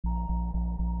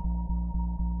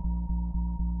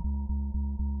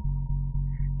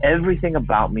everything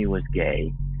about me was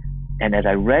gay. And as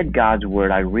I read God's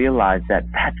word, I realized that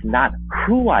that's not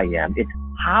who I am, it's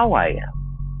how I am.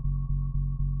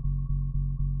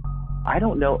 I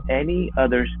don't know any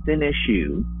other sin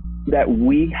issue that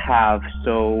we have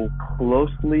so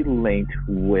closely linked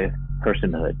with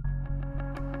personhood.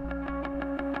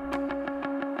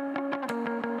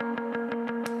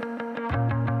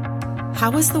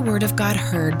 How was the word of God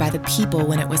heard by the people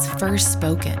when it was first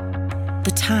spoken?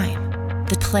 The time,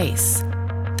 the place,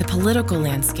 the political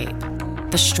landscape,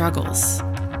 the struggles.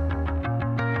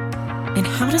 And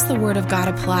how does the word of God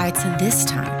apply to this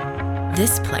time,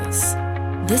 this place,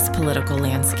 this political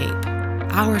landscape,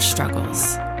 our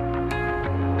struggles?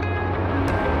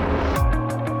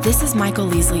 This is Michael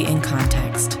Leasley in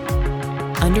Context.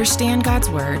 Understand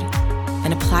God's word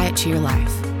and apply it to your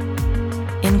life.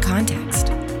 In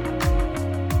Context.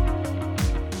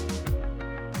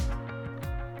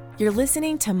 You're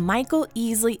listening to Michael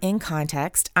Easley in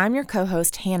Context. I'm your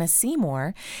co-host, Hannah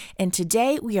Seymour, and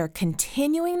today we are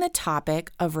continuing the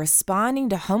topic of responding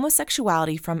to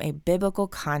homosexuality from a biblical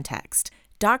context.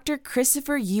 Dr.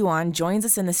 Christopher Yuan joins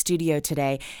us in the studio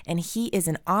today, and he is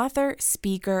an author,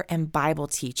 speaker, and Bible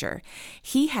teacher.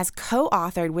 He has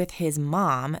co-authored with his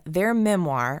mom their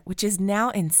memoir, which is now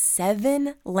in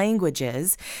 7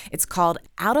 languages. It's called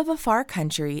Out of a Far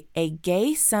Country, A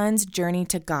Gay Son's Journey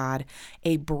to God,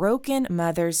 A Broken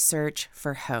Mother's Search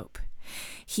for Hope.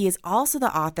 He is also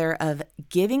the author of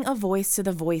Giving a Voice to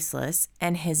the Voiceless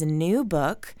and his new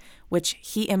book, which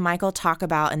he and Michael talk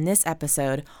about in this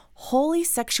episode, Holy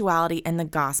Sexuality and the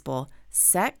Gospel,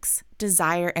 Sex,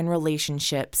 Desire, and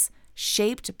Relationships,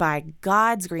 Shaped by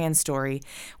God's Grand Story,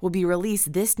 will be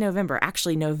released this November,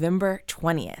 actually November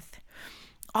 20th.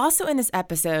 Also in this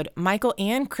episode, Michael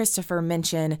and Christopher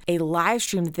mention a live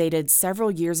stream that they did several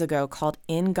years ago called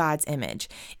In God's Image.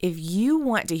 If you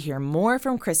want to hear more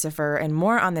from Christopher and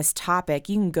more on this topic,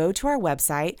 you can go to our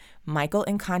website,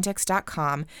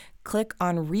 michaelincontext.com, click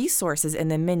on resources in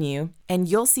the menu, and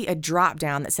you'll see a drop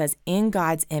down that says In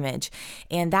God's Image.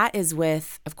 And that is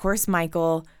with, of course,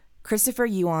 Michael, Christopher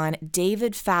Yuan,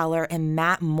 David Fowler, and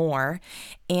Matt Moore.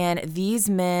 And these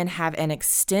men have an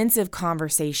extensive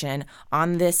conversation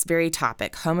on this very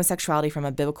topic, homosexuality from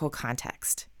a biblical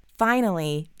context.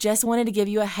 Finally, just wanted to give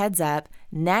you a heads up.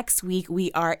 Next week,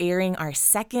 we are airing our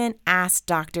second Ask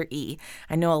Dr. E.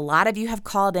 I know a lot of you have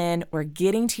called in. We're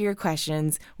getting to your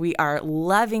questions. We are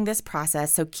loving this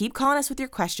process, so keep calling us with your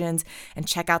questions and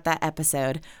check out that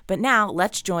episode. But now,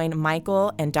 let's join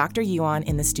Michael and Dr. Yuan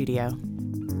in the studio.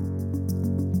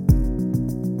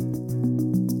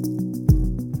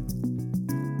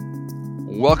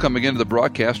 Welcome again to the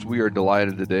broadcast. We are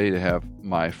delighted today to have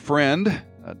my friend,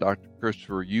 Dr.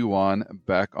 Christopher Yuan,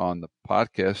 back on the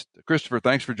podcast. Christopher,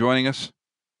 thanks for joining us.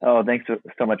 Oh, thanks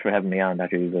so much for having me on,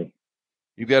 Dr. Easley.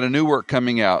 You've got a new work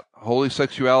coming out, Holy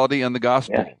Sexuality and the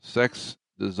Gospel, Yes. Sex,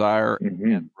 Desire,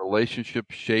 and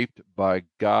Relationships Shaped by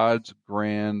God's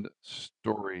Grand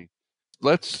Story.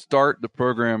 Let's start the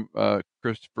program,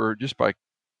 Christopher, just by,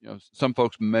 some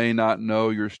folks may not know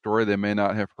your story. They may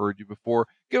not have heard you before.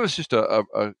 Give us just a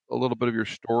little bit of your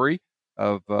story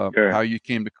of Sure. how you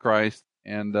came to Christ,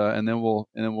 and then we'll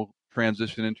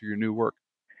transition into your new work.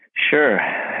 Sure.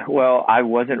 Well, I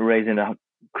wasn't raised in a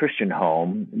Christian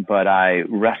home, but I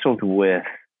wrestled with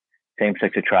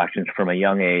same-sex attractions from a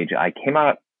young age. I came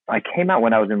out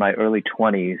when I was in my early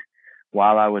 20s,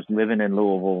 while I was living in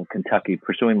Louisville, Kentucky,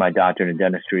 pursuing my doctorate in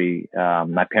dentistry.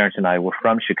 My parents and I were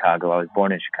from Chicago. I was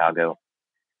born in Chicago,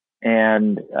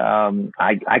 and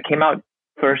I came out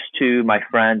first to my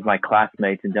friends, my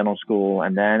classmates in dental school,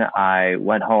 and then I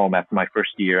went home after my first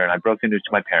year, and I broke the news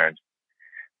to my parents.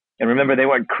 And remember, they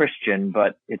weren't Christian,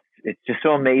 but it's just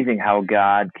so amazing how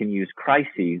God can use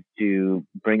crises to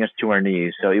bring us to our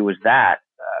knees. So it was that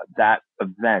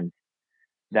event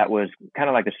that was kind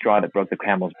of like the straw that broke the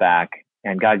camel's back.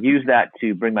 And God used that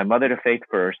to bring my mother to faith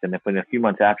first, and then within a few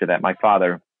months after that, my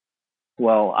father.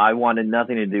 Well, I wanted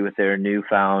nothing to do with their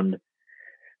newfound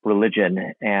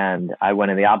religion, and I went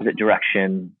in the opposite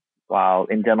direction. While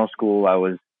in dental school, I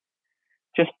was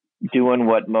just doing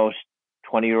what most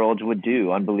 20-year-olds would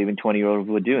do, unbelieving 20-year-olds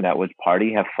would do, and that was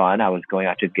party, have fun. I was going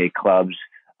out to gay clubs.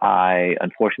 I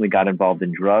unfortunately got involved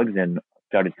in drugs and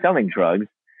started selling drugs.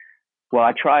 Well,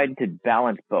 I tried to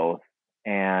balance both,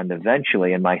 and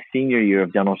eventually in my senior year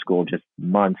of dental school, just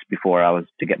months before I was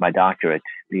to get my doctorate,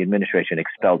 the administration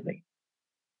expelled me.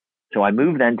 So I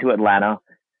moved then to Atlanta.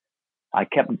 I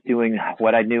kept doing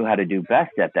what I knew how to do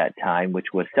best at that time, which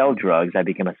was sell drugs. I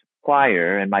became a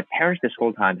supplier, and my parents this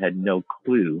whole time had no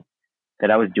clue that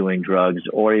I was doing drugs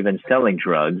or even selling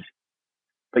drugs.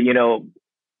 But,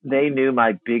 they knew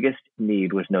my biggest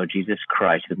need was know Jesus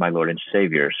Christ as my Lord and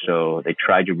Savior. So they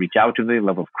tried to reach out to the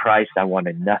love of Christ. I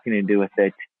wanted nothing to do with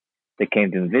it. They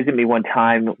came to visit me one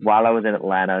time while I was in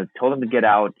Atlanta, told them to get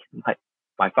out.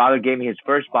 My father gave me his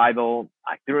first Bible.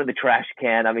 I threw it in the trash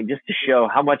can. I mean, just to show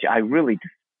how much I really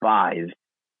despised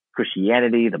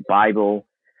Christianity, the Bible.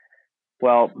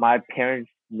 Well, my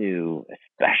parents knew,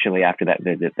 especially after that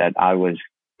visit, that I was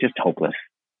just hopeless.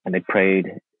 And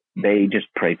they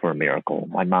just prayed for a miracle.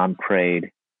 My mom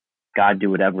prayed, God, do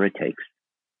whatever it takes.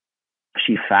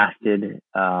 She fasted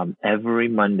every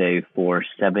Monday for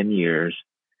 7 years.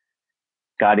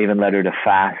 God even led her to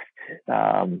fast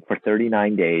for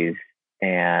 39 days.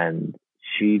 And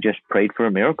she just prayed for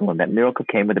a miracle. And that miracle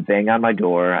came with a bang on my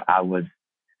door.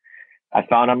 I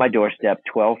found on my doorstep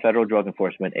 12 federal drug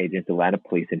enforcement agents, Atlanta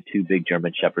police, and 2 big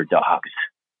German Shepherd dogs.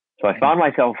 So I found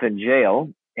myself in jail,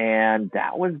 and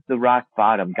that was the rock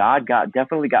bottom. God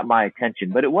definitely got my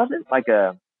attention, but it wasn't like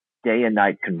a day and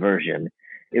night conversion.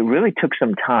 It really took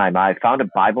some time. I found a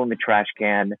Bible in the trash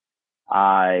can.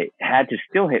 I had to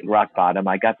still hit rock bottom.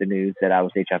 I got the news that I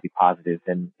was HIV positive,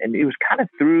 and it was kind of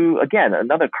through, again,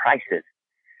 another crisis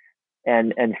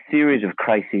and series of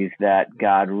crises that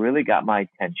God really got my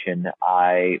attention.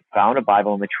 I found a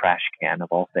Bible in the trash can, of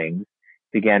all things,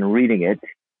 began reading it,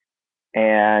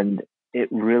 and it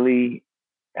really,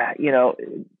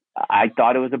 I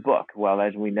thought it was a book. Well,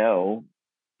 as we know,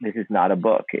 this is not a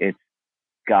book. It's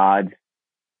God's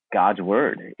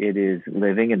word. It is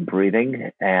living and breathing,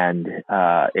 and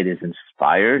it is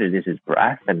inspired. It is his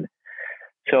breath. And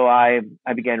so I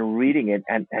began reading it,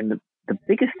 and the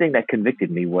biggest thing that convicted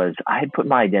me was I had put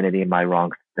my identity in the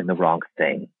wrong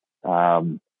thing.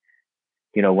 When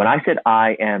I said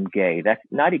I am gay, that's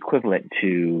not equivalent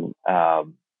to,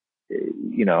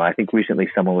 I think recently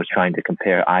someone was trying to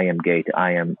compare I am gay to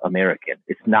I am American.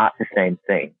 It's not the same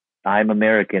thing. I am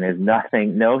American is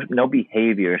nothing, no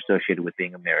behavior associated with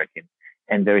being American,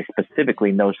 and very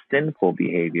specifically, no sinful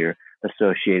behavior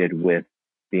associated with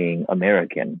being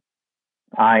American.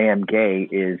 I am gay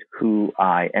is who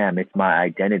I am. It's my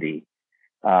identity.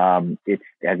 It's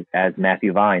as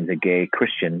Matthew Vines, a gay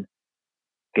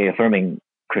affirming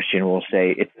Christian, will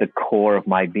say, it's the core of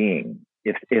my being.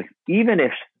 Even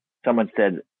if someone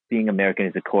said being American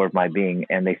is the core of my being,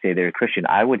 and they say they're a Christian,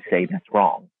 I would say that's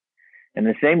wrong. In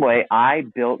the same way, I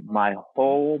built my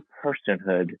whole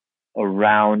personhood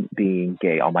around being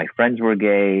gay. All my friends were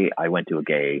gay. I went to a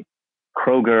gay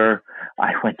Kroger.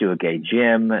 I went to a gay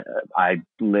gym. I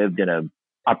lived in an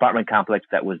apartment complex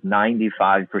that was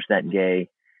 95% gay.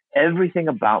 Everything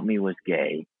about me was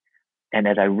gay. And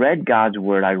as I read God's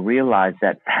word, I realized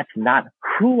that that's not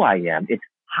who I am. It's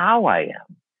how I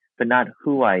am, but not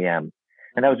who I am.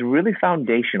 And that was really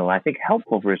foundational, I think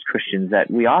helpful for us Christians, that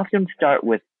we often start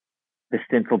with the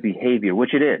sinful behavior,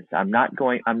 which it is. I'm not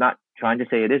trying to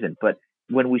say it isn't, but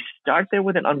when we start there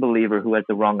with an unbeliever who has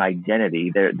the wrong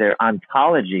identity, their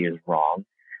ontology is wrong,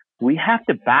 we have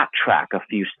to backtrack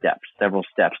several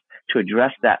steps to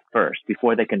address that first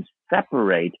before they can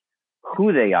separate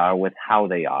who they are with how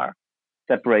they are,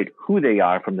 separate who they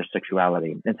are from their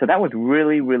sexuality. And so that was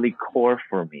really, really core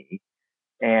for me.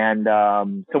 And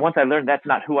so once I learned that's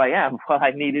not who I am, well,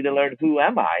 I needed to learn who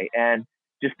am I, and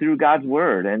just through God's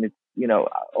word. And it's,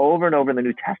 over and over in the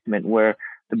New Testament where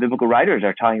the biblical writers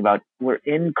are talking about we're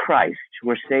in Christ,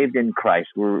 we're saved in Christ,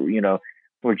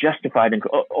 we're justified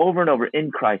over and over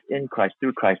in Christ,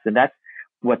 through Christ. And that's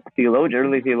what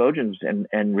early theologians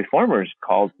and reformers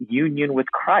called union with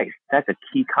Christ. That's a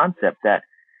key concept that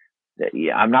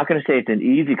I'm not going to say it's an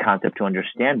easy concept to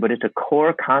understand, but it's a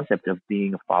core concept of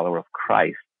being a follower of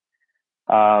Christ.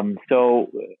 So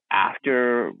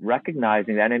after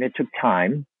recognizing that, and it took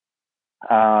time,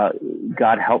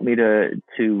 God helped me to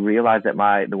realize that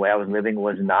the way I was living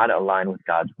was not aligned with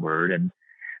God's word. And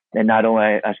not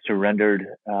only I surrendered,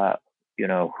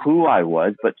 who I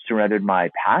was, but surrendered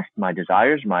my past, my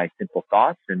desires, my sinful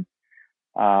thoughts, and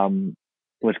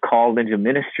was called into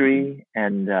ministry.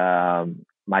 And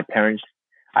my parents,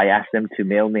 I asked them to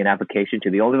mail me an application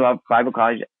to the only Bible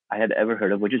college I had ever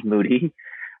heard of, which is Moody.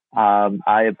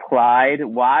 I applied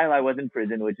while I was in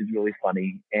prison, which is really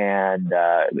funny, and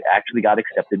actually got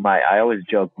accepted. I always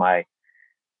joke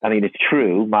it's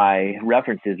true. My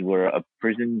references were a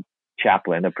prison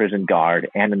chaplain, a prison guard,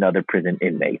 and another prison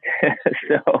inmate.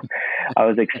 So I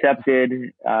was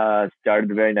accepted, started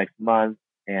the very next month,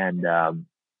 and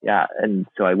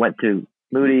so I went to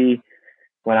Moody,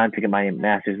 went on to get my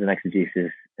master's in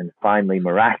exegesis, and finally,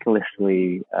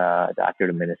 miraculously, doctorate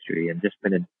of ministry, and just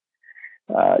been in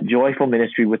joyful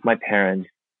ministry with my parents.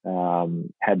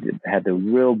 Had the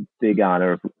real big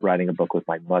honor of writing a book with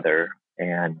my mother,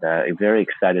 and very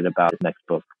excited about his next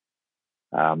book,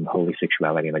 Holy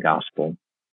Sexuality in the Gospel.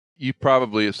 You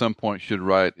probably at some point should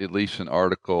write at least an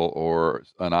article or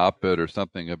an op-ed or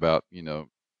something about,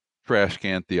 trash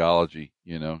can theology.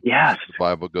 Yes. The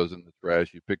Bible goes in the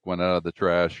trash. You pick one out of the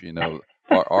trash.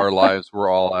 Our lives, we're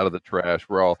all out of the trash.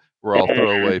 We're all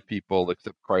throwaway people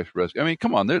except Christ rescue. I mean,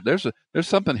 come on, there's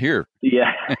something here.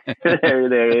 Yeah,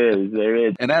 there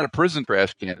is. And at a prison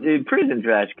trash can. Prison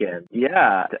trash can.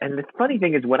 Yeah. And the funny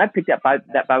thing is, when I picked up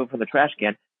that Bible from the trash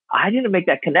can, I didn't make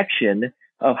that connection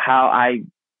of how I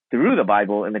threw the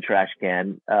Bible in the trash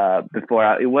can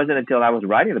before. It wasn't until I was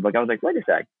writing the book I was like, wait a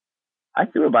sec, I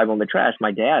threw a Bible in the trash,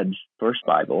 my dad's first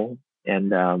Bible,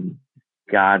 and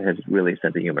God has really a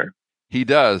sense of humor. He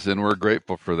does, and we're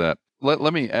grateful for that.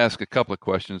 Let me ask a couple of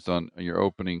questions on your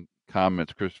opening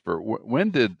comments, Christopher.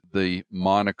 When did the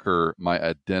moniker "My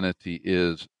Identity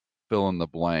Is" fill in the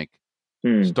blank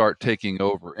start taking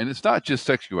over? And it's not just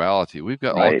sexuality. We've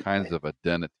got all kinds of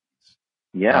identities.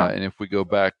 Yeah. And if we go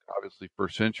back, obviously,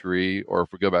 first century, or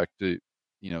if we go back to,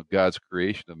 God's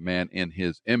creation of man in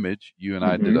his image, you and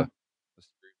I did a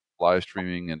live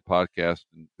streaming and podcast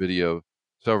and video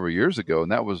several years ago.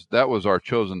 And that was our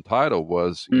chosen title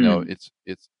was, it's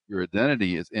your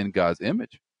identity is in God's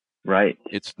image. Right.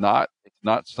 It's not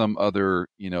some other,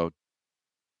 we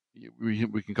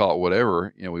can call it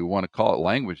whatever, we want to call it.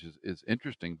 Language is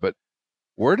interesting, but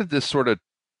where did this sort of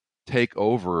take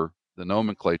over the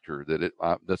nomenclature that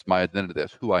that's my identity,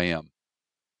 that's who I am?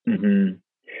 Mm-hmm.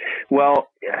 Well,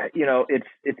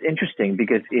 it's interesting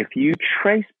because if you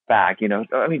trace back,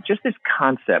 just this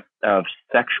concept of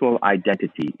sexual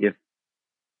identity,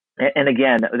 and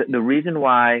again, the reason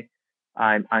why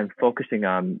I'm focusing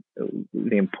on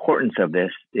the importance of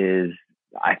this is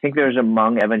I think there's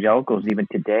among evangelicals even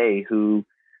today who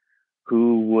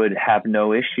would have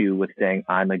no issue with saying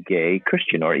I'm a gay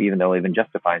Christian, or even they'll even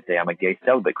justify and say I'm a gay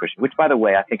celibate Christian, which, by the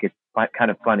way, I think it's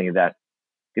kind of funny that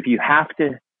if you have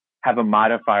to have a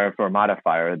modifier for a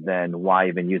modifier, then why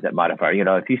even use that modifier?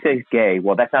 If you say gay,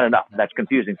 well, that's not enough. That's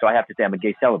confusing. So I have to say I'm a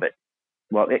gay celibate.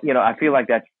 Well, I feel like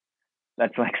that's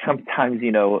like sometimes,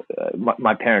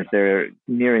 my parents, they're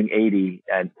nearing 80,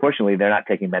 and fortunately they're not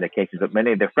taking medications, but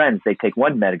many of their friends, they take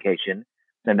one medication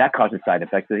and that causes side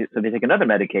effects. So they take another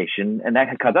medication and that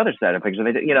can cause other side effects. So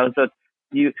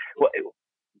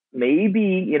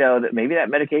maybe that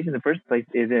medication in the first place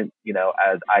isn't,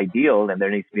 as ideal, and there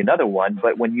needs to be another one.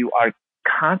 But when you are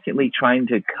constantly trying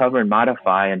to cover and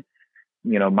modify and,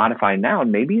 modify a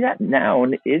noun, maybe that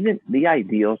noun isn't the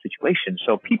ideal situation.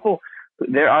 So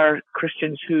there are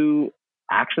Christians who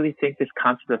actually think this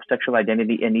concept of sexual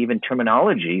identity and even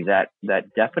terminology that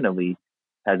definitely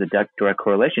has a direct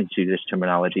correlation to this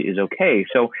terminology is okay.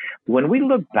 So when we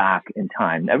look back in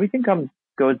time, everything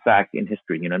goes back in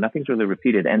history. Nothing's really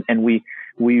repeated, and we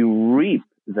reap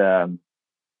the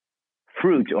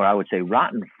fruit, or I would say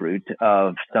rotten fruit,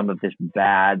 of some of this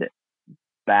bad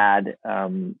kind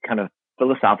of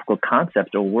philosophical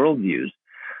concepts or worldviews.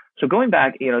 So going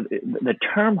back, the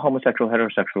term homosexual,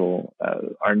 heterosexual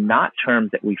are not terms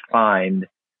that we find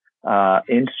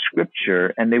in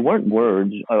Scripture, and they weren't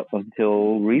words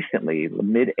until recently, the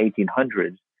mid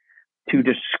 1800s, to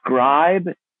describe.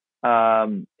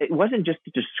 It wasn't just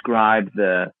to describe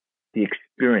the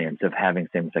experience of having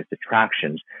same-sex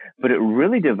attractions, but it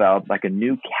really developed like a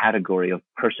new category of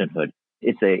personhood.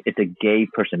 It's a gay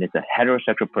person, it's a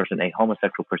heterosexual person, a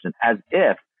homosexual person, as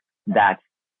if that's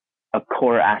a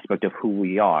core aspect of who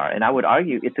we are. And I would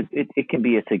argue it can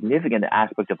be a significant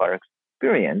aspect of our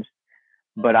experience,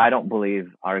 but I don't believe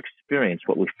our experience,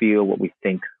 what we feel, what we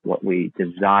think, what we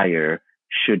desire,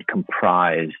 should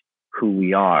comprise who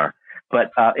we are.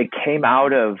 But it came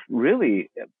out of really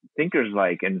thinkers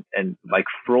like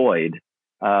Freud,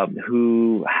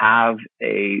 who have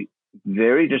a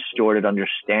very distorted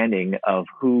understanding of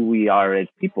who we are as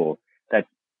people, that's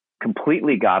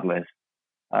completely godless,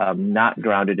 not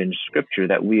grounded in Scripture,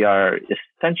 that we are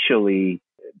essentially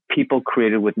people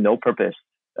created with no purpose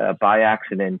by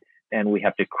accident, and we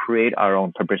have to create our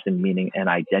own purpose and meaning and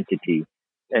identity.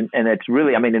 And it's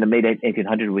really, in the mid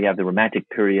 1800s, we have the Romantic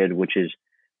period, which is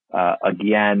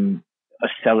again a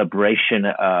celebration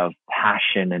of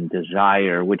passion and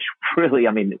desire, which really,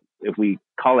 if we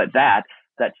call it that,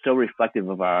 that's so reflective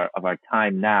of our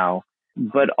time now.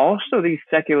 But also these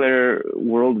secular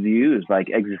worldviews like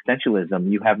existentialism,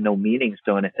 you have no meaning,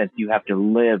 so in a sense you have to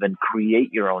live and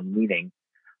create your own meaning.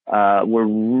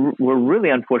 We're really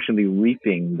unfortunately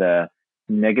reaping the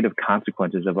negative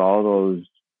consequences of all those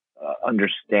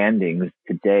understandings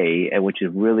today, which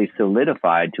is really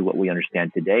solidified to what we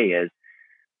understand today as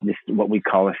this, what we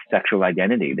call a sexual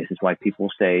identity. This is why people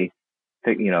say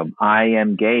I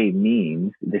am gay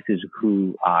means this is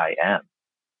who I am.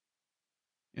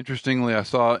 Interestingly, I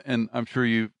saw, and I'm sure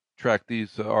you track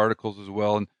these articles as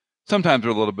well, and sometimes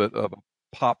they're a little bit of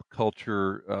a pop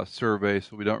culture survey,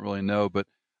 so we don't really know, but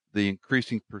the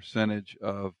increasing percentage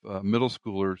of middle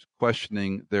schoolers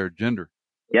questioning their gender.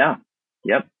 Yeah.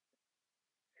 Yep.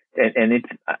 And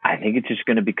I think it's just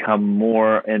going to become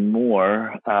more and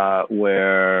more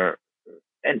where,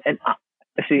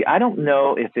 see, I don't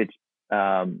know if it's,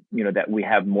 that we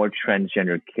have more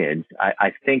transgender kids.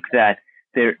 I think that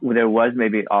there was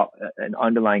maybe an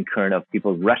underlying current of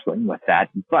people wrestling with that.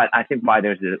 But I think why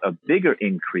there's a bigger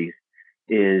increase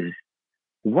is,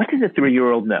 what does a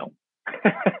 3-year-old know?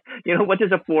 What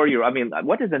does a 4-year-old,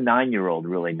 what does a 9-year-old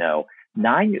really know?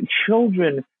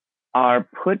 Children are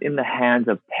put in the hands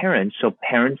of parents so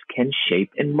parents can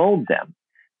shape and mold them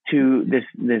to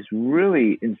this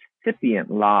really incipient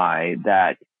lie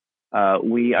that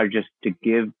we are just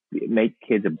to make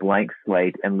kids a blank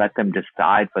slate and let them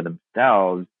decide for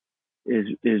themselves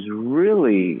is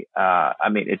really,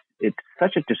 it's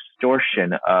such a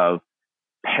distortion of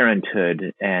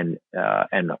parenthood and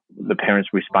the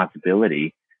parent's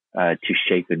responsibility to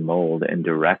shape and mold and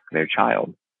direct their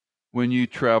child. When you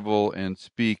travel and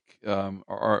speak,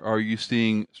 are you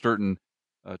seeing certain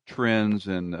trends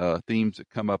and themes that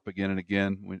come up again and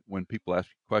again when people ask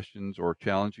you questions or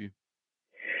challenge you?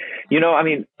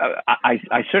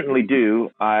 I certainly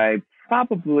do. I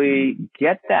probably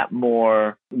get that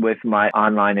more with my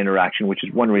online interaction, which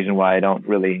is one reason why I don't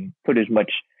really put as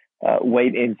much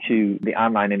weight into the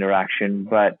online interaction.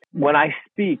 But when I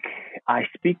speak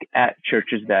at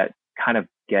churches that kind of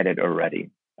get it already.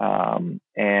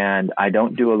 And I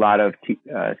don't do a lot of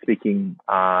speaking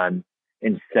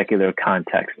in secular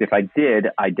context. If I did,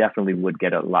 I definitely would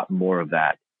get a lot more of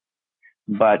that.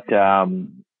 But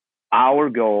our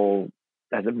goal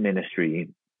as a ministry,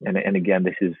 and again,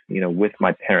 this is with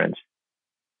my parents,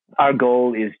 our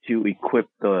goal is to equip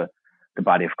the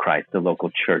body of Christ, the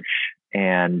local church,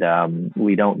 and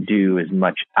we don't do as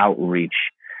much outreach.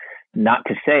 Not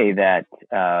to say that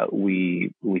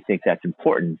we think that's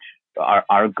important.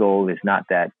 Our goal is not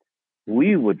that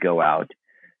we would go out,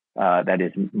 that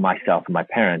is myself and my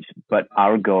parents, but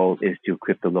our goal is to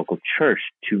equip the local church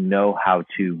to know how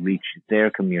to reach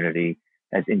their community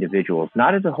as individuals,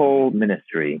 not as a whole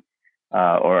ministry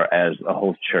or as a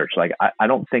whole church. Like I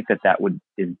don't think that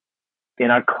is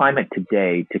in our climate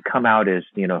today to come out as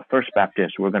First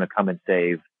Baptist. We're going to come and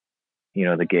save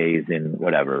the gays in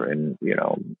whatever and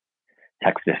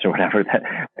Texas or whatever.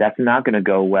 That's not going to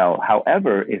go well.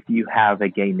 However, if you have a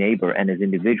gay neighbor and as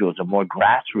individuals, a more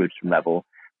grassroots level,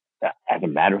 as a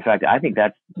matter of fact, I think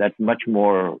that's much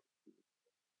more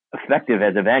effective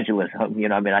as evangelism.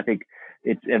 I think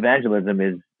evangelism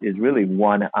is really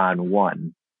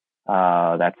one-on-one.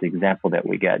 That's the example that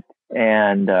we get.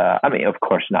 And of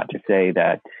course, not to say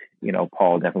that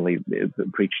Paul definitely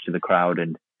preached to the crowd,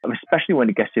 and especially when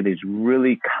it gets to these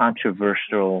really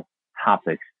controversial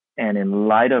topics. And in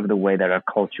light of the way that our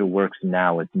culture works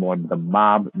now, it's more the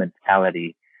mob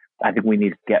mentality. I think we need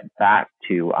to get back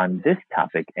to, on this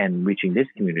topic and reaching this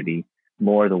community,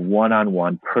 more the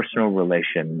one-on-one personal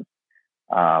relations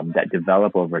that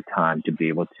develop over time to be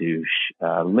able to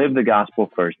live the gospel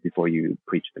first before you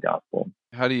preach the gospel.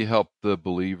 How do you help the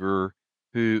believer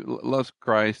who loves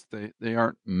Christ? They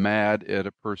aren't mad at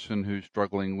a person who's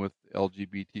struggling with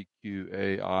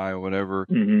LGBTQAI or whatever,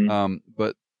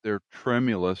 but they're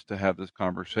tremulous to have this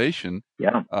conversation.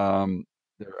 Yeah.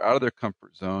 They're out of their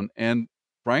comfort zone. And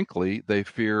frankly, they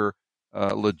fear,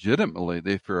 legitimately,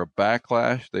 they fear a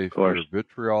backlash. They fear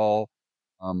vitriol.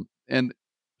 And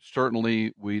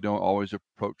certainly we don't always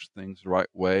approach things the right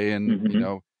way.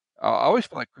 And, I always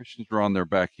feel like Christians are on their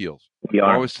back heels. They're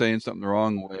always saying something the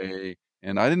wrong way.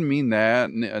 And I didn't mean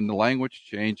that. And the language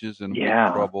changes and we get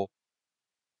in trouble.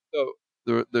 So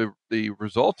the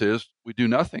result is we do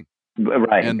nothing.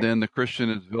 Right. And then the Christian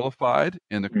is vilified,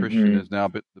 and the Christian is now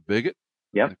the bigot.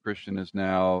 Yep. The Christian is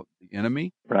now the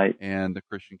enemy. Right. And the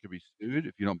Christian could be sued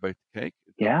if you don't bake the cake.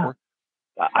 Yeah.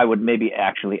 I would maybe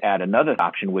actually add another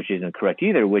option, which isn't correct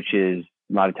either, which is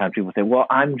a lot of times people say, well,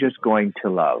 I'm just going to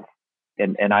love.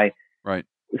 And I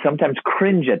sometimes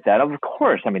cringe at that. Of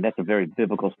course, that's a very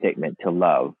biblical statement, to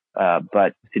love.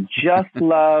 But to just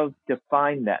love,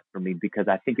 define that for me, because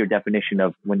I think your definition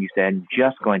of when you say I'm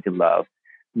just going to love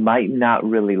might not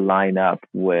really line up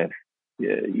with,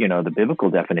 the biblical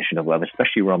definition of love,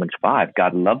 especially Romans 5.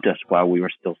 God loved us while we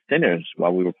were still sinners,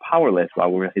 while we were powerless,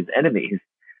 while we were his enemies.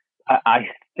 I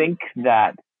think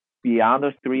that beyond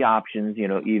those three options,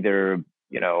 either,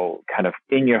 kind of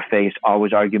in your face,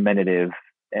 always argumentative,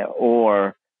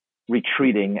 or,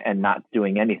 retreating and not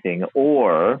doing anything,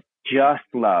 or just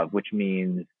love, which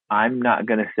means I'm not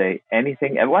going to say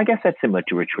anything. Well, I guess that's similar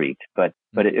to retreat, but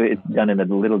it's done in a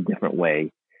little different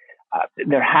way.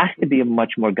 There has to be a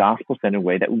much more gospel-centered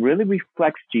way that really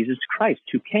reflects Jesus Christ,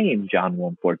 who came, John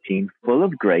 1:14, full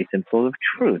of grace and full of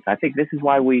truth. I think this is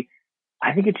why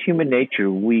I think it's human nature.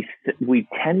 We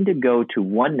tend to go to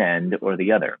one end or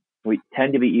the other. We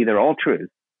tend to be either all truth,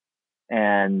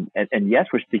 and yes,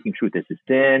 we're speaking truth. This is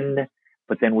sin,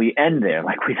 but then we end there,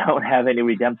 like we don't have any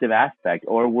redemptive aspect,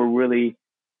 or we're really.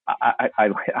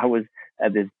 I was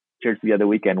at this church the other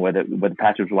weekend where the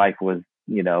pastor's wife was,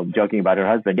 joking about her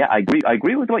husband. Yeah, I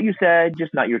agree with what you said,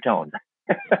 just not your tone.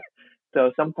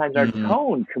 So sometimes our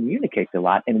tone communicates a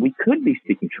lot, and we could be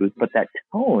speaking truth, but that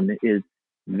tone is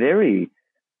very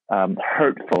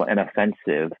hurtful and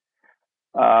offensive.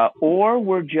 Or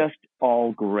we're just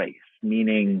all grace,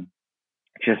 meaning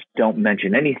just don't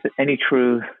mention any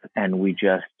truth, and we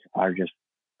just are just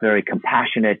very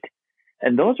compassionate.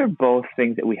 And those are both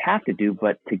things that we have to do,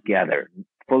 but together,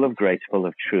 full of grace, full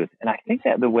of truth. And I think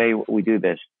that the way we do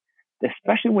this,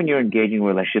 especially when you're engaging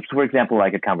relationships, for example,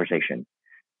 like a conversation,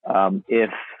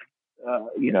 if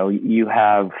you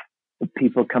have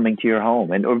people coming to your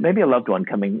home, or maybe a loved one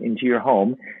coming into your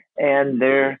home, and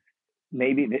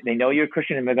maybe they know you're a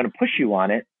Christian and they're going to push you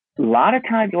on it. A lot of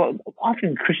times,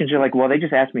 often Christians are like, well, they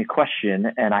just asked me a question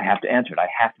and I have to answer it. I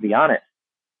have to be honest.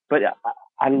 But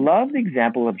I love the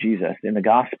example of Jesus in the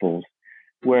Gospels,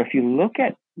 where if you look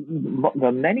at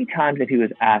the many times that he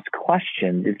was asked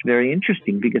questions, it's very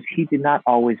interesting because he did not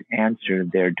always answer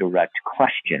their direct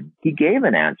question. He gave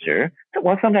an answer.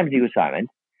 Well, sometimes he was silent.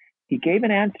 He gave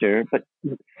an answer, but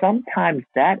sometimes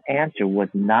that answer was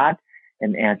not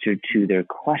an answer to their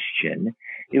question.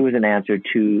 It was an answer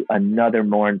to another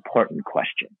more important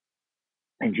question.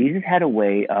 And Jesus had a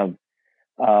way of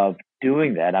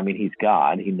doing that. I mean, he's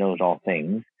God. He knows all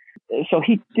things. So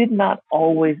he did not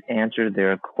always answer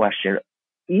their question,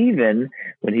 even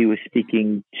when he was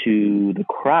speaking to the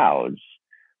crowds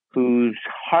whose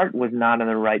heart was not in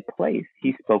the right place.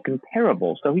 He spoke in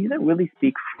parables. So he didn't really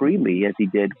speak freely as he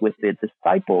did with the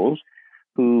disciples,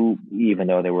 who, even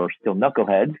though they were still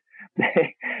knuckleheads,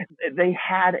 they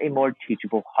had a more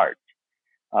teachable heart.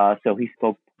 So he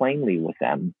spoke plainly with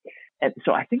them. And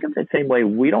so I think of the same way,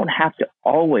 we don't have to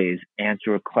always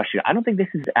answer a question. I don't think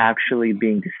this is actually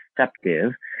being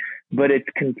deceptive, but it's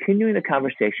continuing the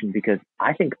conversation, because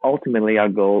I think ultimately our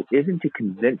goal isn't to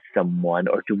convince someone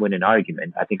or to win an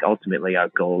argument. I think ultimately our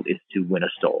goal is to win a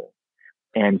soul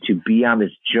and to be on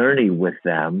this journey with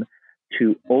them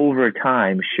to, over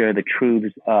time, share the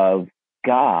truths of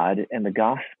God and the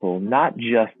gospel, not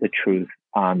just the truth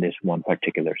on this one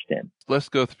particular sin. Let's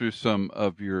go through some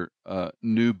of your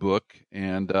new book,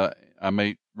 and I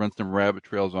may run some rabbit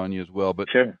trails on you as well, but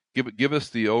sure. Give us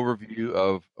the overview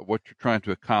of what you're trying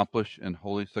to accomplish in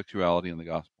Holy Sexuality in the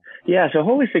Gospel. Yeah, so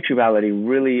Holy Sexuality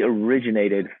really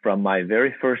originated from my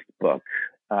very first book.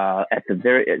 This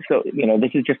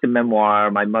is just a memoir.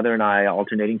 My mother and I,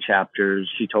 alternating chapters.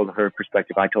 She told her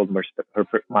perspective. I told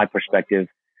my perspective.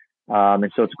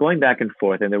 And so it's going back and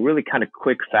forth, and they're really kind of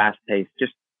quick, fast-paced,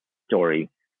 just story,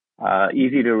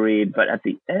 easy to read. But at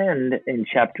the end, in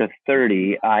chapter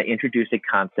 30, I introduce a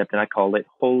concept, and I call it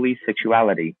Holy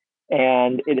Sexuality.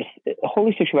 And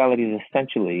Holy Sexuality is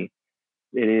essentially,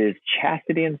 it is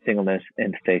chastity and singleness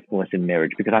and faithfulness in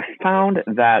marriage. Because I found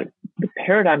that the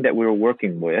paradigm that we were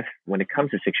working with when it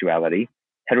comes to sexuality,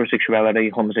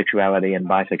 heterosexuality, homosexuality, and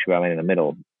bisexuality in the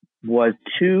middle,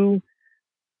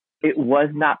 it was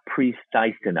not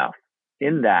precise enough,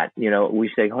 in that,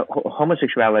 we say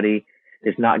homosexuality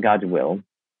is not God's will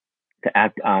to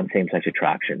act on same-sex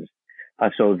attractions.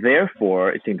 So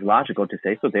therefore, it seems logical to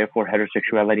say, so therefore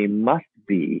heterosexuality must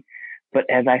be. But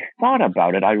as I thought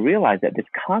about it, I realized that this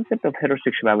concept of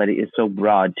heterosexuality is so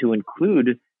broad to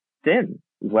include sin,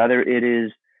 whether it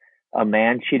is a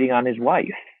man cheating on his wife,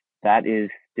 that is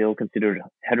still considered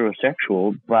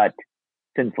heterosexual, but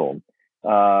sinful.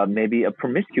 Maybe a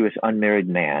promiscuous unmarried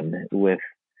man with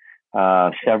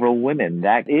several women,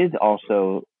 that is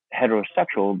also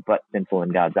heterosexual, but sinful in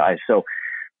God's eyes. So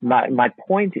my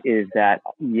point is that,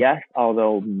 yes,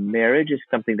 although marriage is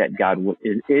something that God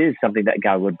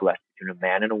would bless between a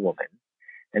man and a woman,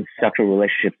 and sexual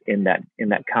relationships in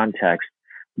that context,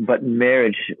 but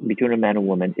marriage between a man and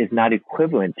woman is not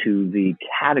equivalent to the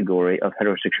category of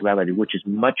heterosexuality, which is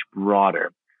much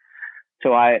broader.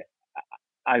 So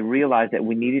I realized that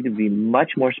we needed to be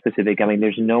much more specific. I mean,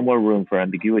 there's no more room for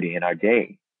ambiguity in our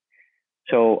day.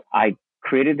 So I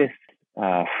created this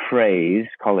phrase,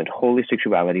 call it Holy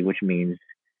Sexuality, which means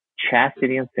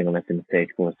chastity and singleness and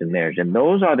faithfulness in marriage. And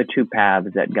those are the two paths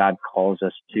that God calls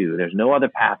us to. There's no other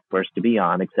path for us to be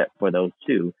on except for those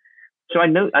two. So I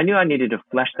knew I needed to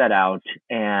flesh that out.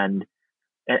 And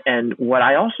what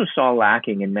I also saw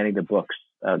lacking in many of the books,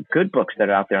 good books that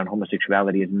are out there on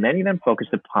homosexuality, is many of them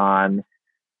focused upon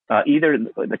either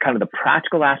the kind of the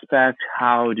practical aspect,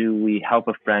 how do we help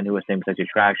a friend who has same-sex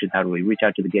attraction, how do we reach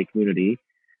out to the gay community,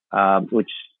 which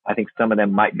I think some of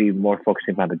them might be more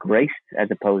focusing on the grace as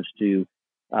opposed to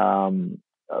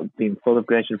being full of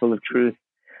grace and full of truth.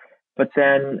 But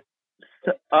then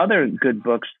other good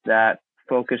books that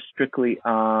focus strictly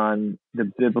on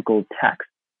the biblical text.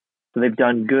 So they've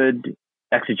done good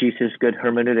exegesis, good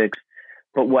hermeneutics.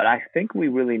 But what I think we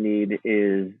really need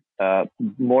is a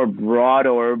more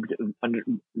broad-orbed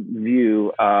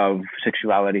view of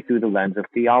sexuality through the lens of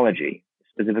theology,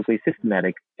 specifically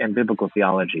systematic and biblical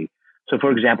theology. So,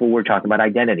 for example, we're talking about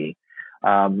identity.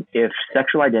 If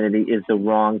sexual identity is the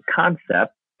wrong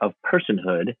concept of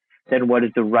personhood, then what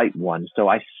is the right one? So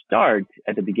I start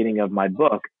at the beginning of my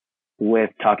book with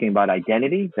talking about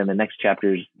identity. Then the next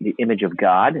chapter is the image of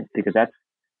God, because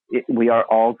we are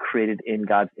all created in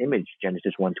God's image,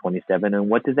 Genesis 1:27. And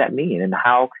what does that mean? And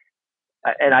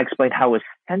I explained how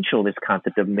essential this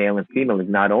concept of male and female is,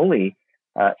 not only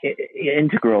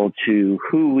integral to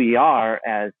who we are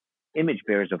as image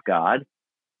bearers of God,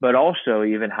 but also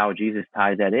even how Jesus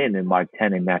ties that in Mark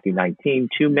 10 and Matthew 19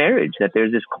 to marriage, that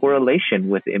there's this correlation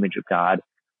with the image of God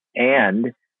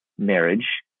and marriage,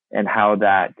 and how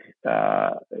that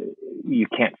you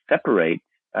can't separate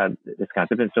this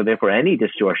concept. And so therefore any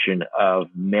distortion of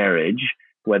marriage,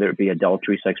 whether it be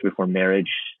adultery, sex before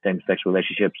marriage, same-sex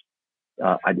relationships,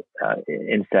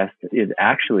 incest, is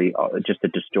actually just a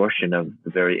distortion of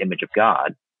the very image of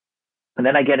God. And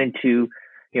then I get into,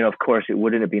 of course,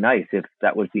 wouldn't it be nice if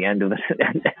that was the end of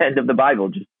the Bible?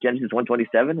 Just Genesis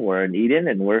 1:27, we're in Eden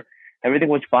and everything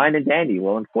was fine and dandy.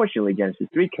 Well, unfortunately, Genesis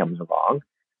 3 comes along.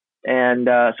 And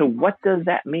so what does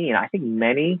that mean? I think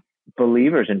many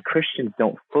believers and Christians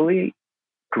don't fully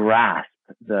grasp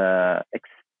the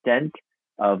extent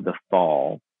of the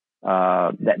fall,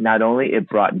 that not only it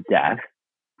brought death,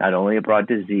 not only it brought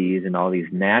disease and all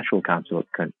these natural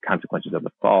consequences of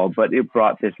the fall, but it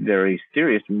brought this very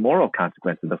serious moral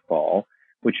consequence of the fall,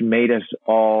 which made us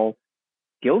all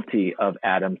guilty of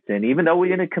Adam's sin, even though we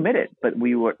didn't commit it, but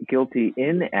we were guilty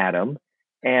in Adam.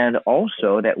 And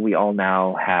also that we all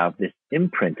now have this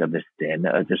imprint of this sin,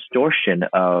 a distortion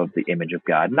of the image of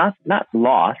God, not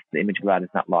lost. The image of God is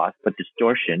not lost, but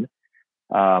distortion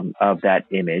of that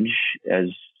image, as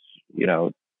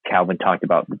Calvin talked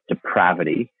about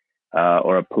depravity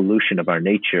or a pollution of our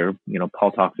nature.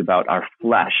 Paul talks about our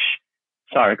flesh,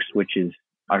 sarx, which is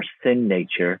our sin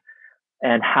nature,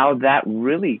 and how that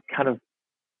really kind of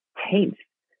taints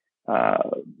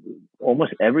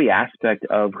almost every aspect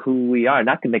of who we are.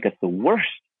 Not to make us the worst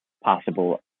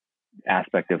possible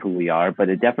aspect of who we are, but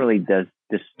it definitely does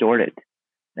distort it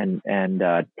and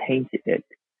taint it.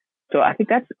 So I think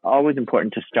that's always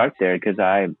important to start there, because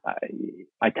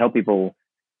I tell people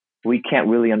we can't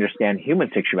really understand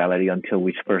human sexuality until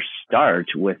we first start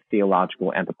with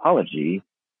theological anthropology,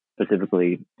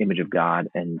 specifically image of God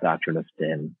and doctrine of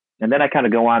sin. And then I kind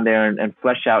of go on there and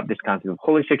flesh out this concept of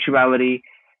holy sexuality,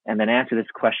 and then answer this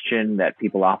question that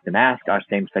people often ask: are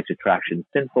same-sex attractions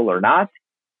sinful or not?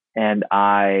 And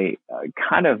I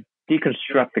kind of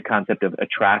deconstruct the concept of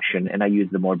attraction, and I use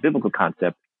the more biblical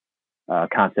concepts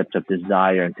of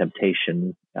desire and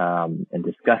temptation, and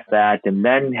discuss that, and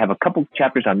then have a couple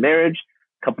chapters on marriage,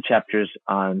 a couple chapters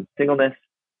on singleness,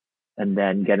 and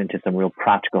then get into some real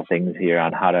practical things here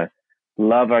on how to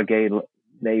love our gay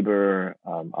neighbor,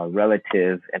 our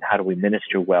relative, and how do we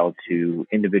minister well to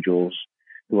individuals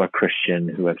who are Christian,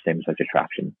 who have same-sex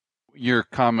attraction. Your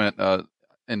comment,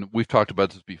 and we've talked about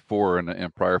this before in a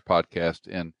prior podcast,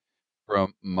 and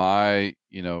from my,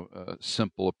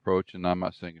 simple approach, and I'm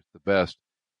not saying it's the best,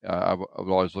 I would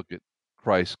always look at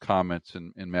Christ's comments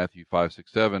in Matthew 5, 6,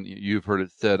 7. You've heard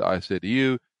it said, I say to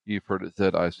you. You've heard it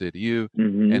said, I say to you.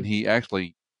 Mm-hmm. And he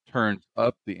actually turns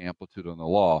up the amplitude on the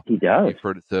law. He does. You've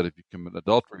heard it said, if you commit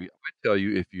adultery. I tell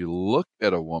you, if you look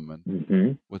at a woman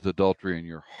mm-hmm. with adultery in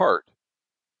your heart,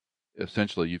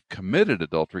 essentially you've committed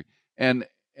adultery. And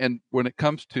when it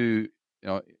comes to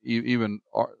even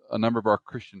a number of our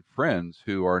Christian friends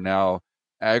who are now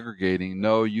aggregating,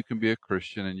 no, you can be a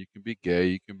Christian and you can be gay,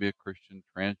 you can be a Christian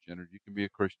transgender, you can be a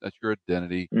Christian, that's your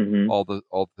identity, mm-hmm. all the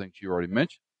things you already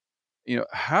mentioned.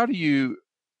 How do you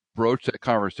broach that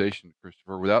conversation,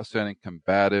 Christopher, without sounding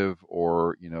combative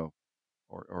or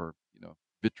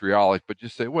vitriolic, but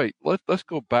just say, wait, let's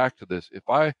go back to this. If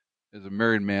I, as a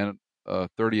married man,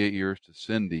 38 years to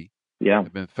Cindy. Yeah.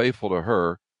 I've been faithful to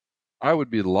her. I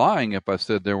would be lying if I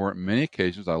said there weren't many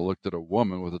occasions I looked at a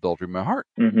woman with adultery in my heart.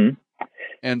 Mm-hmm.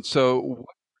 And so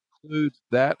what includes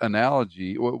that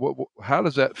analogy? How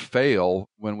does that fail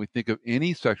when we think of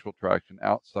any sexual attraction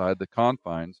outside the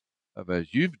confines of,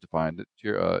 as you've defined it,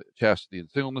 chastity and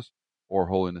singleness or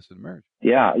holiness in marriage?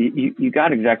 Yeah, you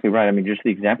got exactly right. I mean, just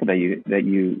the example that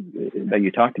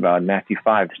you talked about in Matthew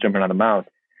 5, the Sermon on the Mount.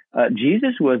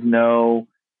 Jesus was no,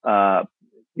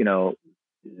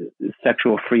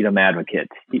 sexual freedom advocate.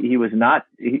 He was not.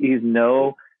 He's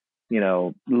no,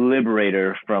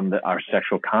 liberator from our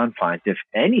sexual confines. If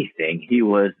anything, he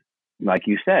was, like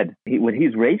you said, when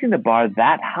he's raising the bar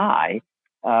that high,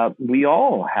 we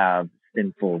all have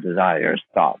sinful desires,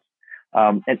 thoughts.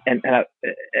 And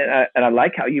I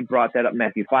like how you brought that up,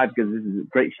 Matthew 5, because this is a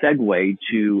great segue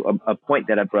to a point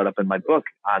that I brought up in my book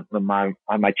on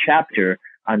my chapter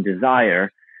on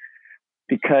desire,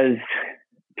 because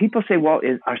people say, well,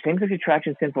 are same-sex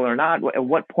attraction sinful or not? At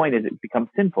what point does it become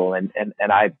sinful? And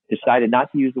I decided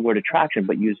not to use the word attraction,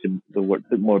 but use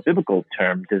the more biblical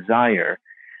term, desire.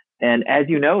 And as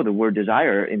you know, the word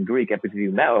desire in Greek,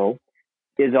 epithumeo,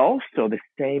 is also the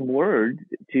same word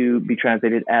to be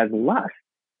translated as lust.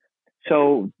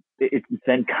 So it's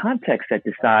then context that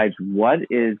decides what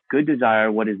is good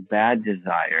desire, what is bad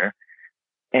desire.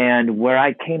 And where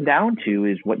I came down to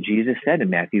is what Jesus said in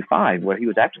Matthew 5, where he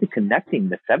was actually connecting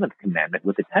the 7th commandment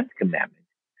with the 10th commandment,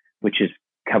 which is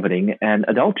coveting and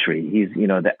adultery. He's,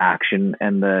 the action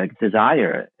and the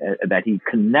desire that he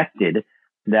connected,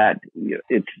 that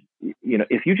it's,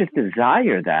 if you just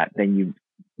desire that, then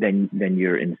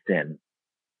you're in sin.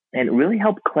 And it really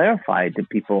helped clarify to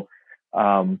people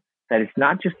that it's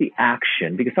not just the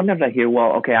action, because sometimes I hear,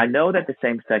 well, okay, I know that the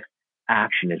same-sex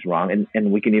action is wrong.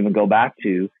 And we can even go back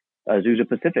to Azusa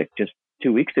Pacific just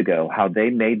 2 weeks ago, how they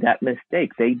made that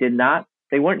mistake.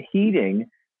 They weren't heeding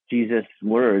Jesus'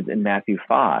 words in Matthew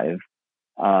 5,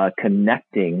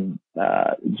 connecting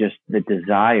just the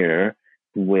desire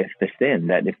with the sin,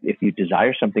 that if you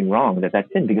desire something wrong,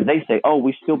 that's sin. Because they say, oh,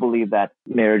 we still believe that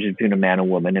marriage is between a man and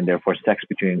woman, and therefore sex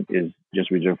is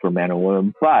just reserved for a man and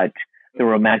woman, but the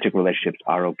romantic relationships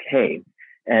are okay.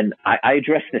 And I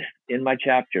address this in my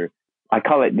chapter. I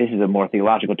call it, this is a more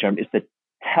theological term, it's the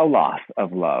telos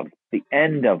of love, the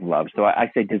end of love. So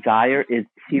I say desire is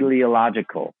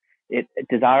teleological.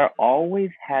 Desire always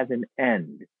has an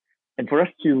end. And for us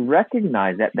to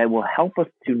recognize that will help us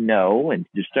to know and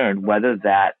discern whether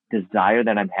that desire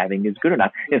that I'm having is good or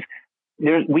not.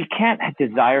 We can't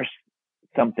desire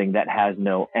something that has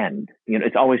no end.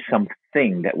 It's always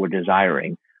something that we're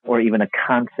desiring, or even a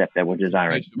concept that we're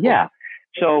desiring. Yeah.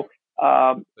 So,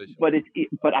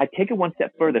 but I take it one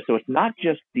step further. So it's not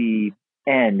just the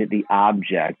end, the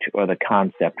object or the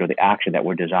concept or the action that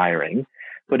we're desiring,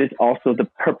 but it's also the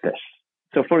purpose.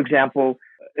 So, for example,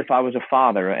 if I was a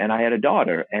father and I had a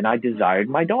daughter and I desired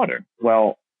my daughter,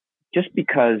 well, just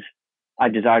because I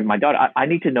desired my daughter, I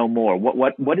need to know more.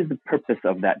 What is the purpose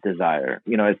of that desire?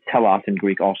 As telos in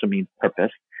Greek also means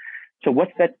purpose. So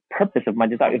what's that purpose of my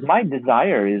desire? If my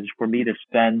desire is for me to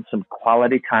spend some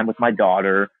quality time with my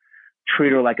daughter,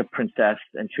 treat her like a princess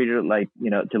and treat her like,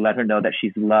 to let her know that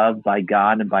she's loved by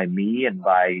God and by me and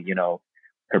by,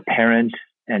 her parents,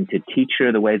 and to teach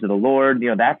her the ways of the Lord,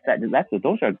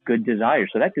 those are good desires.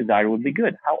 So that desire would be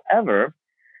good. However,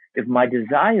 if my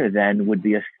desire then would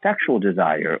be a sexual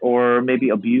desire or maybe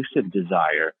abusive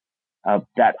desire,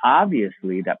 that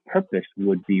obviously that purpose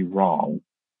would be wrong.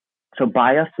 So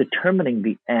by us determining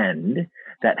the end,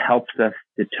 that helps us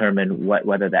determine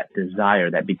whether that desire,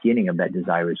 that beginning of that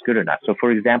desire, is good or not. So,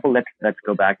 for example, let's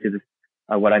go back to this,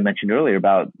 what I mentioned earlier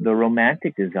about the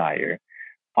romantic desire.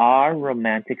 Are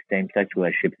romantic same-sex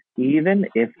relationships, even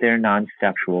if they're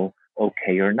non-sexual,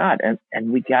 okay or not?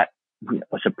 And we got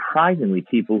surprisingly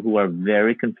people who are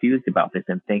very confused about this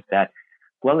and think that,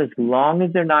 well, as long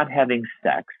as they're not having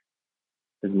sex,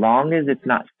 as long as it's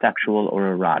not sexual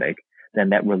or erotic, then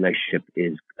that relationship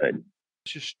is good.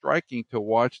 It's just striking to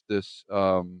watch this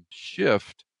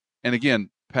shift. And again,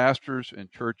 pastors and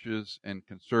churches and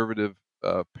conservative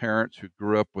parents who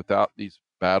grew up without these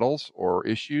battles or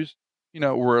issues,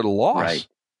 we're at a loss. Right.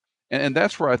 And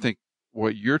that's where I think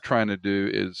what you're trying to do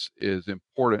is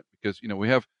important, because, we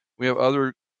have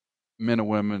other men and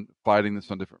women fighting this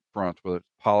on different fronts, whether it's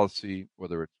policy,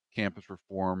 whether it's campus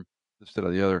reform, this, that,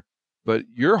 or the other. But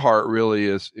your heart really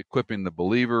is equipping the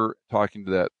believer, talking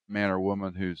to that man or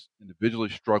woman who's individually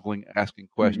struggling, asking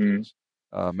questions,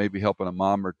 maybe helping a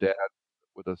mom or dad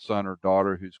with a son or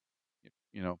daughter who's,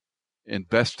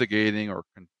 investigating or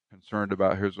concerned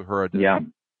about his or her identity. Yeah.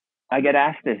 I get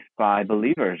asked this by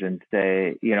believers and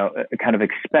say, kind of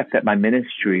expect that my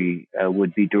ministry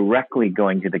would be directly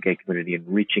going to the gay community and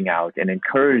reaching out and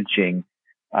encouraging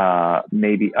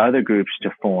maybe other groups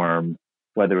to form,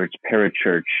 whether it's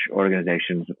parachurch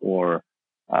organizations or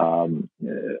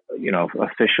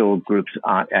official groups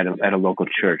at a local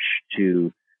church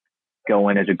to go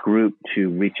in as a group to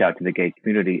reach out to the gay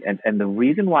community. And the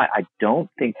reason why I don't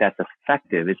think that's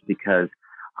effective is because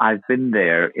I've been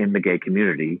there in the gay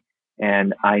community,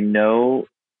 and I know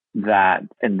that,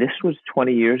 and this was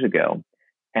 20 years ago,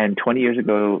 and 20 years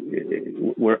ago,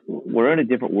 we're in a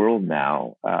different world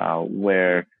now,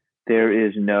 where there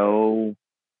is no,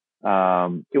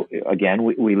 again,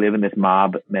 we live in this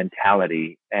mob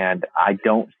mentality, and I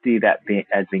don't see that being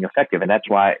effective. And that's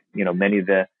why,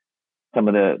 some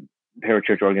of the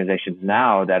parachurch organizations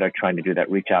now that are trying to do that,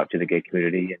 reach out to the gay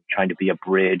community and trying to be a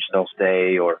bridge, they'll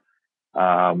say, or,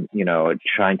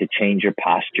 trying to change your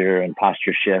posture and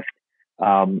posture shift.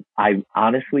 I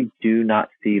honestly do not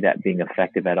see that being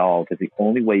effective at all, because the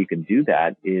only way you can do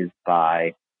that is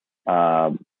by,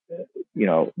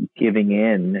 giving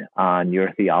in on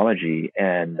your theology.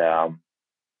 And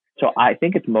so I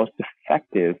think it's most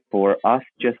effective for us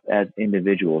just as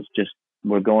individuals,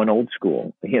 we're going old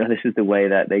school. This is the way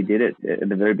that they did it in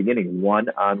the very beginning,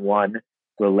 one-on-one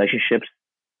relationships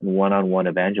and one-on-one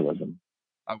evangelism.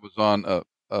 I was on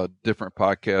a different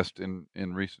podcast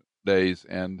in recent days,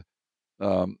 and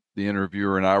the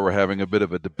interviewer and I were having a bit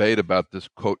of a debate about this,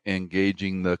 quote,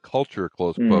 engaging the culture,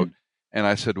 close quote. And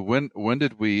I said, when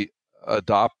did we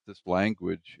adopt this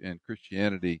language in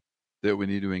Christianity that we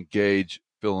need to engage,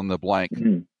 fill in the blank?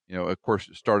 Of course,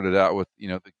 it started out with,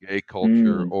 the gay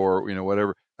culture or,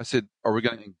 whatever. I said, are we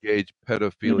going to engage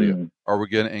pedophilia? Are we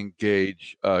going to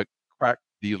engage crack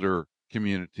dealer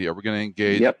community? Are we going to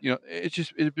engage?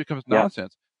 It becomes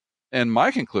nonsense. And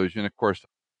my conclusion, of course,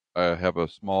 I have a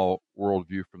small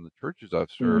worldview from the churches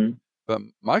I've served, but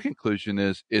my conclusion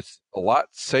is it's a lot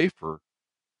safer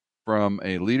from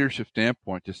a leadership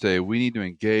standpoint to say we need to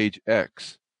engage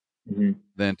X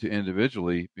than to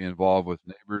individually be involved with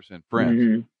neighbors and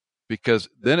friends, because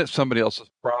then it's somebody else's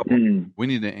problem. We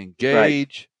need to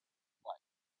engage. Right.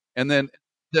 And then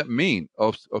that mean,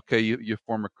 okay, you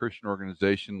form a Christian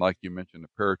organization, like you mentioned,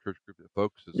 a parachurch group that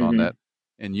focuses on that.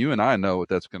 And you and I know what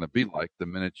that's going to be like the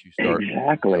minute you start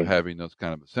having those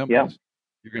kind of assemblies.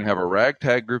 You're going to have a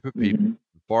ragtag group of people,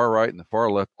 the far right and the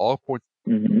far left, all points.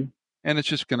 And it's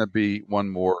just going to be one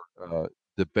more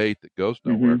debate that goes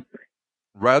nowhere,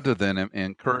 rather than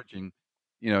encouraging,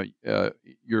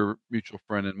 your mutual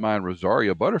friend and mine,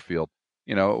 Rosaria Butterfield.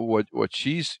 What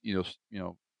she's,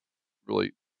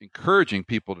 really encouraging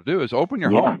people to do is open your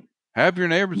home, have your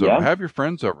neighbors over, have your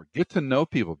friends over, get to know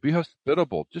people, be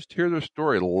hospitable, just hear their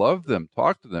story, love them,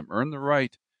 talk to them, earn the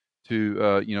right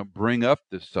to, bring up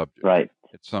this subject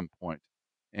at some point.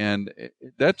 And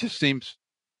that just seems,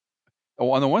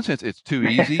 on the one sense, it's too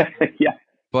easy,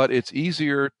 but it's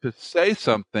easier to say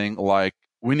something like,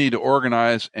 we need to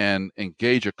organize and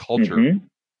engage a culture,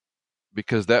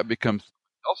 because that becomes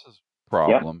someone else's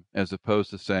problem, as opposed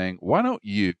to saying, why don't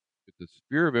you, with the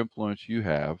sphere of influence you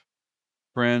have,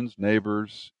 friends,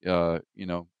 neighbors, and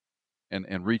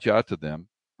reach out to them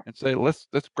and say, let's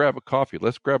grab a coffee,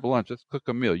 let's grab a lunch, let's cook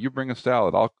a meal. You bring a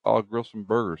salad, I'll grill some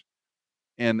burgers,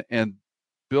 and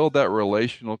build that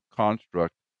relational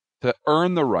construct to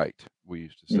earn the right, we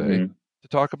used to say, to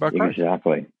talk about Christ.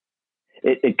 Exactly.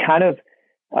 It kind of,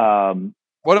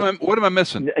 what am I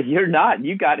missing? You're not.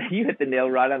 You hit the nail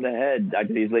right on the head,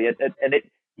 Dr. Easley. And it,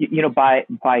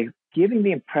 by giving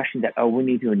the impression that, we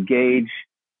need to engage,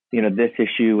 this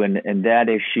issue and that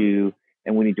issue,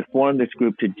 and we need to form this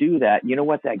group to do that. You know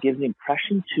what that gives the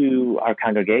impression to our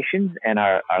congregations and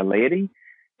our laity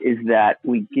is that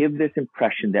we give this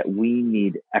impression that we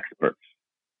need experts.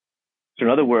 So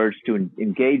in other words, to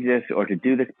engage this or to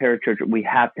do this parachurch, we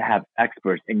have to have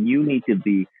experts, and you need to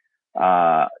be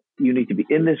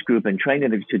in this group and trained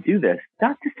to do this.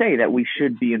 Not to say that we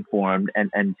should be informed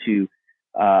and to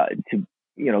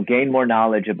gain more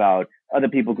knowledge about other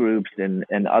people groups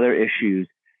and other issues,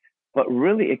 but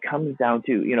really it comes down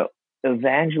to,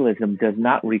 evangelism does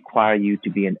not require you to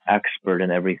be an expert in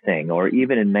everything or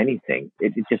even in many things.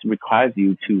 It just requires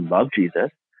you to love Jesus,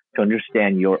 to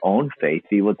understand your own faith,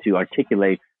 be able to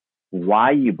articulate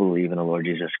why you believe in the Lord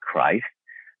Jesus Christ,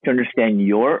 to understand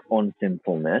your own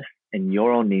sinfulness and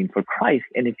your own need for Christ.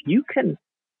 And if you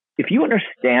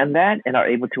understand that and are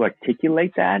able to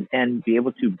articulate that and be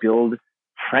able to build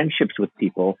friendships with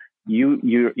people,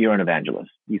 you're an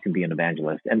evangelist. You can be an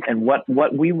evangelist. And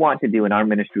what we want to do in our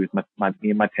ministry with me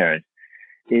and my parents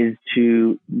is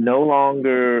to no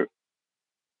longer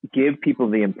give people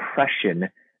the impression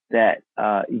that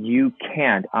you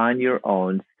can't, on your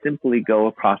own, simply go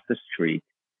across the street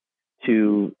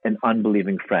to an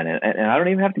unbelieving friend. And I don't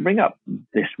even have to bring up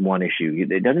this one issue.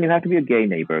 It doesn't even have to be a gay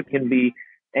neighbor. It can be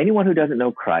anyone who doesn't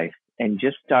know Christ, and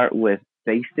just start with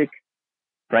basic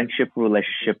friendship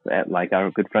relationship. Like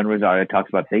our good friend Rosario talks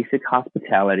about, basic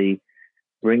hospitality,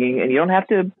 bringing, and you don't have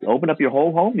to open up your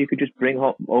whole home. You could just bring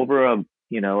over a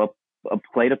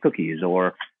plate of cookies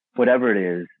or whatever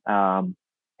it is,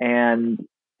 and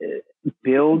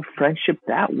build friendship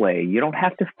that way. You don't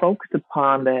have to focus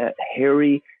upon the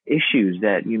hairy issues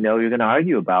that you're going to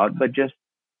argue about, but just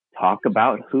talk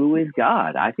about who is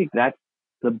God. I think that's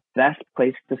the best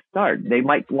place to start. They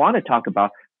might want to talk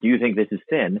about, do you think this is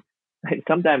sin?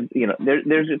 Sometimes,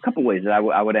 there's a couple ways that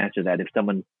I would answer that. If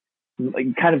someone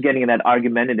kind of getting in that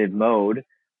argumentative mode,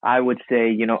 I would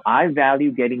say, I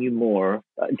value getting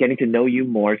to know you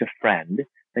more as a friend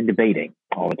than debating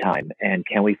all the time. And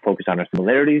can we focus on our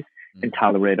similarities and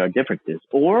tolerate our differences?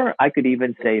 Or I could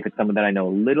even say, if it's someone that I know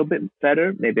a little bit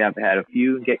better, maybe I've had a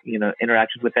few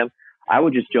interactions with them, I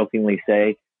would just jokingly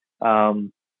say,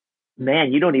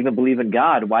 man, you don't even believe in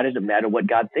God. Why does it matter what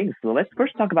God thinks? So let's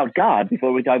first talk about God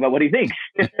before we talk about what he thinks.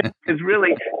 Because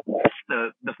really, that's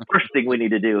the first thing we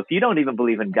need to do. If you don't even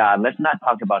believe in God, let's not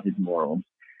talk about his morals,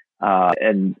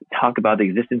 and talk about the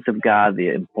existence of God, the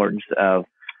importance of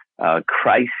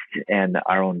Christ and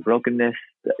our own brokenness.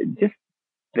 Just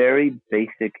very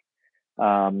basic.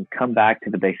 Come back to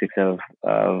the basics of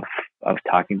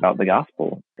talking about the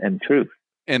gospel and truth.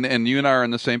 And you and I are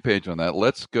on the same page on that.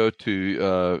 Let's go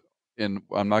to, and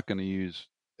I'm not going to use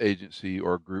agency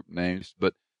or group names,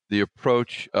 but the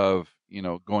approach of,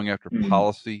 going after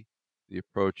policy, the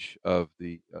approach of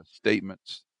the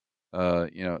statements,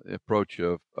 the approach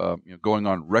of, going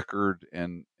on record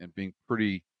and being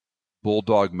pretty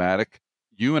bulldogmatic.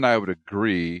 You and I would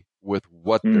agree with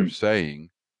what they're saying.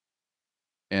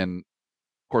 And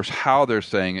of course, how they're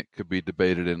saying it could be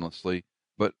debated endlessly.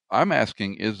 But I'm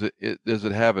asking, does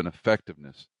it have an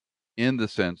effectiveness in the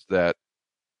sense that,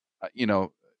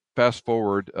 fast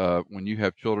forward when you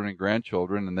have children and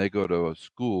grandchildren and they go to a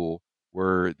school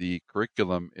where the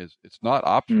curriculum it's not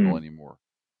optional anymore.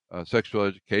 Sexual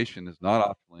education is not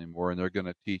optional anymore, and they're going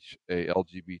to teach a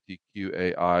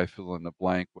LGBTQAI, fill in the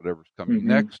blank, whatever's coming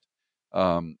next.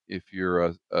 If you're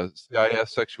a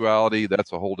CIS sexuality,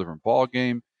 that's a whole different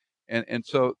ballgame. And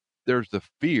so there's the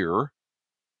fear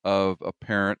of a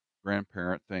parent,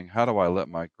 grandparent saying, how do I let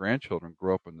my grandchildren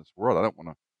grow up in this world? I don't want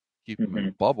to keep them in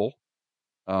a bubble.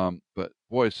 But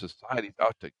boy, society's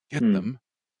out to get them.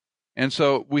 And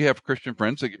so we have Christian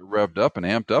friends that get revved up and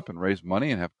amped up and raise money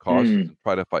and have causes and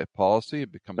try to fight policy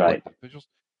and become elected officials.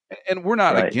 And we're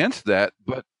not against that,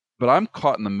 but I'm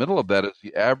caught in the middle of that as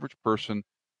the average person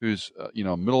who's,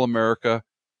 middle America,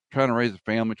 trying to raise a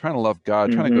family, trying to love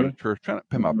God, trying to go to church, trying to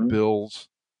pay my bills.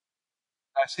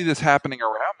 I see this happening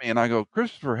around me and I go,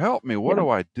 Christopher, help me. What do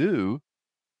I do?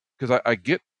 Because I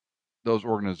get those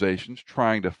organizations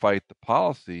trying to fight the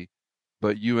policy,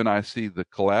 but you and I see the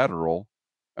collateral.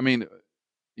 I mean,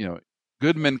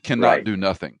 good men cannot do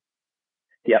nothing.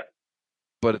 Yep.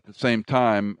 But at the same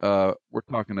time, we're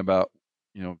talking about,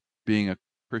 being a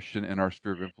Christian in our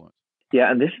sphere of influence.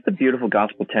 Yeah, and this is the beautiful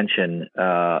gospel tension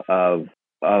of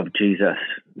Jesus,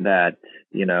 that,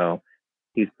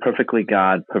 he's perfectly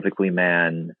God, perfectly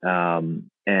man,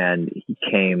 and he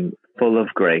came full of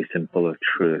grace and full of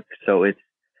truth. So it's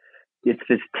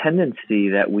this tendency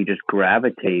that we just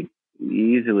gravitate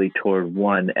easily toward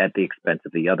one at the expense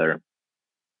of the other.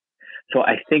 So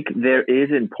I think there is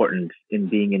importance in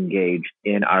being engaged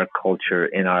in our culture,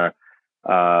 in our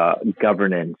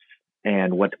governance,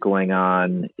 and what's going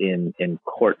on in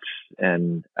courts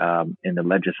and in the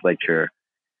legislature.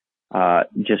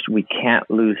 We can't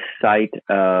lose sight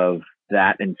of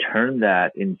that and turn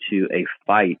that into a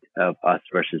fight of us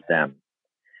versus them.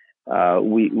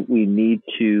 We need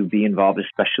to be involved,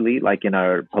 especially like in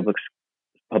our public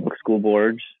school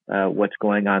boards. What's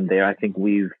going on there? I think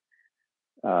we've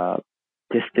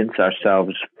distanced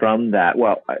ourselves from that.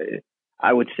 Well,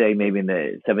 I would say maybe in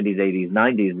the 70s, 80s,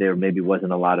 90s, there maybe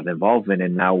wasn't a lot of involvement,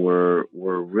 and now we're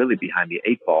really behind the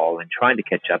eight ball and trying to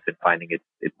catch up and finding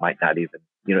it might not even,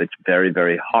 it's very,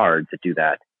 very hard to do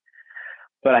that.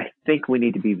 But I think we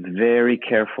need to be very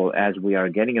careful as we are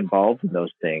getting involved in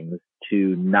those things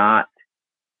to not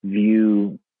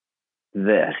view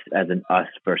this as an us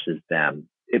versus them.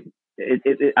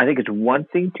 I think it's one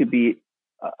thing to be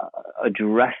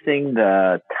addressing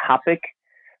the topic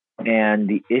and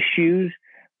the issues,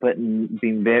 but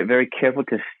being very, very careful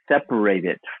to separate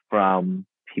it from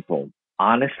people.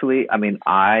 Honestly, I mean,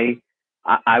 I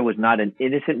was not an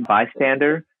innocent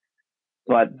bystander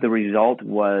But the result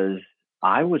was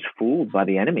I was fooled by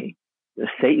the enemy.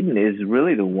 Satan is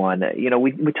really the one.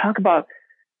 We talk about,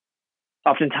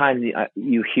 oftentimes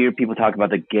you hear people talk about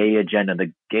the gay agenda,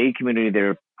 the gay community,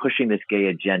 they're pushing this gay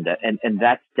agenda. And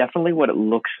that's definitely what it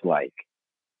looks like.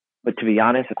 But to be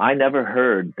honest, I never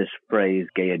heard this phrase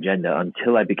gay agenda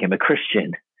until I became a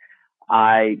Christian.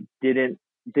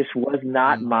 This was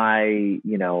not my,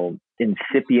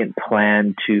 incipient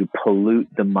plan to pollute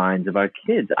the minds of our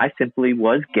kids. I simply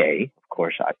was gay. Of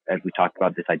course, as we talked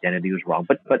about, this identity was wrong,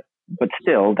 but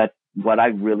still, that's what I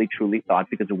really truly thought,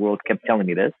 because the world kept telling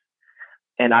me this.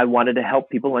 And I wanted to help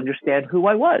people understand who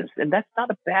I was. And that's not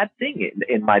a bad thing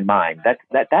in my mind.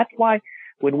 That's why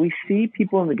when we see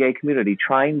people in the gay community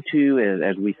trying to,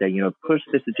 as we say, push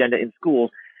this agenda in schools,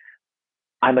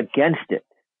 I'm against it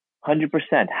 100%.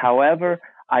 However,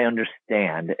 I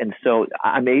understand. And so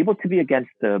I'm able to be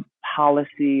against the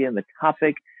policy and the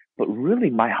topic, but really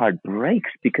my heart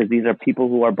breaks because these are people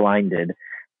who are blinded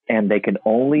and they can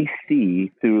only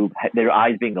see through their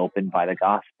eyes being opened by the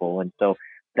gospel. And so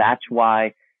that's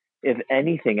why, if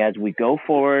anything, as we go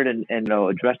forward and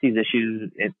address these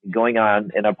issues going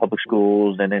on in our public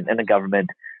schools and in the government,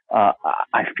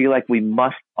 I feel like we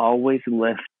must always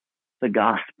lift the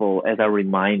gospel as a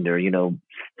reminder.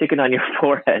 Stick it on your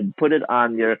forehead, put it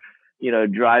on your,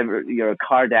 your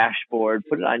car dashboard,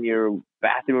 put it on your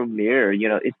bathroom mirror.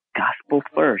 It's gospel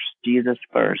first, Jesus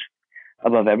first,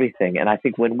 above everything. And I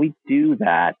think when we do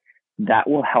that, that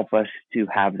will help us to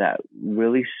have that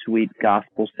really sweet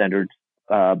gospel-centered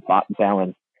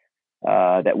balance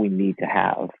that we need to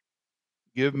have.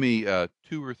 Give me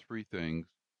 2 or 3 things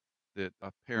that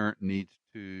a parent needs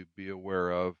to be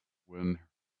aware of when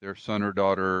their son or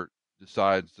daughter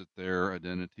decides that their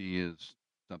identity is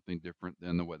something different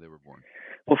than the way they were born.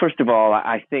 Well, first of all,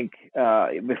 I think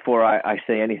before I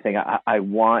say anything, I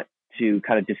want to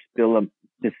kind of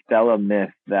dispel a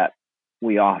myth that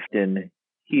we often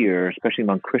hear, especially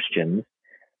among Christians,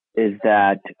 is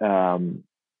that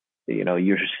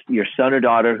your son or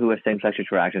daughter who has same-sex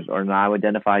attractions or now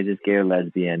identifies as gay or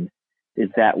lesbian is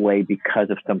that way because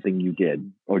of something you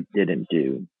did or didn't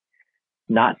do.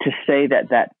 Not to say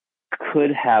that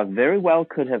very well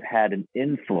could have had an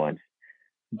influence,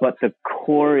 but the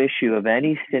core issue of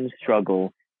any sin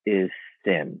struggle is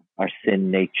sin, our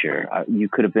sin nature. You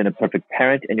could have been a perfect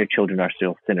parent and your children are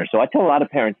still sinners. So I tell a lot of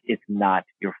parents it's not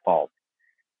your fault,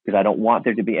 because I don't want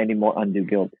there to be any more undue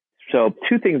guilt. So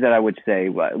 2 things that I would say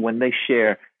when they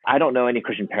share, I don't know any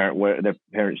Christian parent where their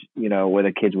parents, where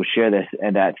their kids will share this,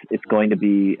 and that it's going to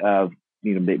be,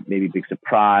 maybe a big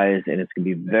surprise, and it's going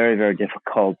to be very, very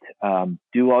difficult.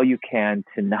 Do all you can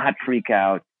to not freak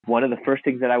out. One of the first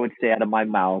things that I would say out of my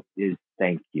mouth is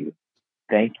thank you.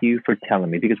 Thank you for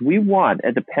telling me, because we want,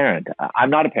 as a parent,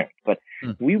 I'm not a parent, but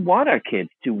we want our kids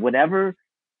to, whenever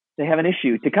they have an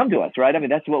issue, to come to us, right? I mean,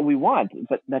 that's what we want,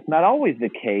 but that's not always the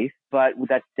case, but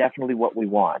that's definitely what we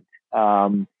want.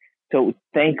 So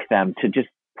thank them, to just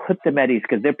put them at ease,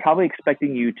 because they're probably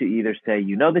expecting you to either say,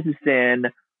 this is sin,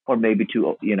 or maybe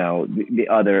to, the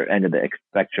other end of the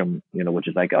spectrum, which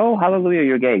is like, oh, hallelujah,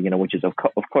 you're gay, which is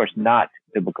of course not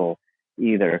biblical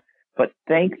either. But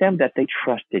thank them that they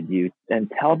trusted you,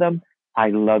 and tell them,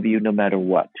 I love you no matter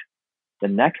what. The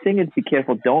next thing is, be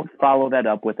careful. Don't follow that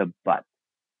up with a but.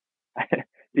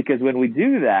 Because when we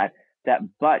do that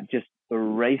but just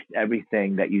erased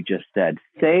everything that you just said.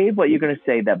 Save what you're going to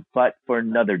say, that but for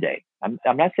another day. I'm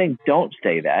not saying don't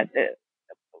say that,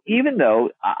 even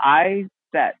though I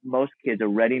bet most kids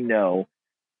already know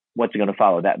what's going to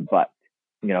follow that but.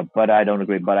 But I don't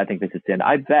agree, but I think this is sin.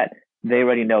 I bet they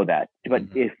already know that. But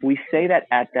if we say that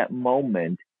at that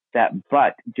moment, that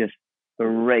but just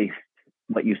erased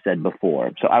what you said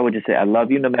before. So I would just say, I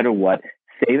love you no matter what.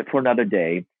 Save it for another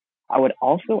day. I would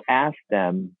also ask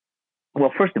them,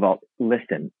 well, first of all,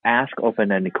 listen, ask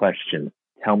open-ended questions.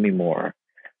 Tell me more.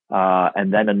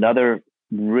 And then another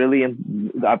really,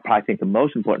 I probably think the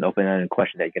most important open-ended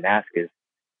question that you can ask is,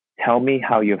 tell me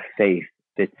how your faith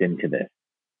fits into this.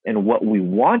 And what we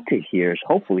want to hear is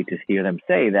hopefully to hear them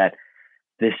say that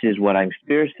this is what I'm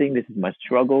experiencing, this is my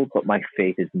struggle, but my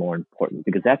faith is more important.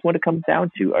 Because that's what it comes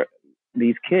down to.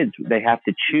 These kids, they have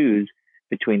to choose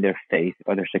between their faith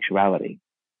or their sexuality.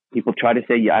 People try to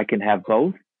say, yeah, I can have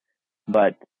both,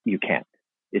 but you can't.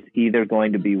 It's either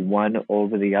going to be one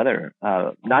over the other.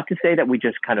 Not to say that we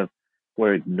just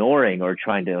we're ignoring or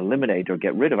trying to eliminate or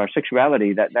get rid of our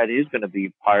sexuality. That is going to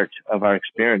be part of our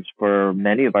experience for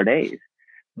many of our days.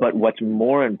 But what's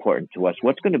more important to us,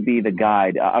 what's going to be the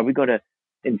guide? Are we going to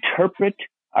interpret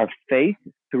our faith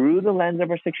through the lens of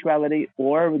our sexuality,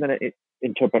 or are we going to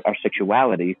interpret our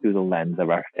sexuality through the lens of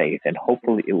our faith? And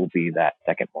hopefully it will be that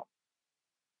second one.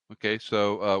 Okay,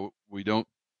 so we don't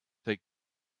take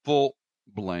full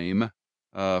blame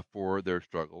for their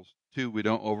struggles. 2, we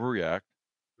don't overreact.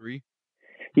 3.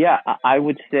 Yeah, I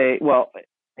would say, well,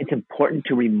 it's important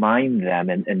to remind them,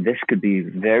 and this could be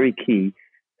very key,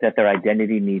 that their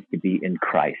identity needs to be in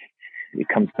Christ. It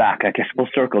comes back, I guess, full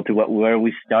circle to where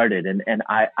we started. And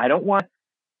I don't want to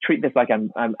treat this like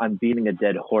I'm beating a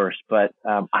dead horse, but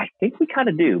I think we kind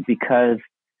of do, because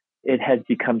it has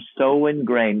become so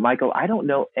ingrained. Michael, I don't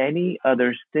know any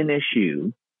other sin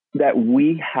issue that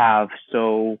we have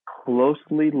so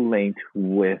closely linked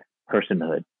with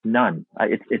personhood. None.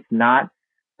 It's not.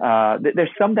 There's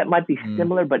some that might be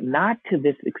similar, but not to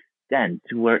this extent,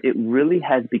 where it really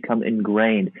has become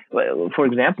ingrained. For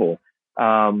example,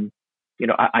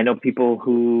 I know people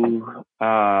who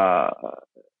a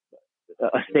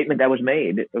statement that was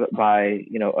made by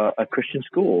a Christian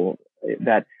school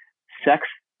that sex.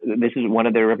 This is one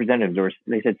of their representatives, or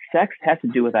they said sex has to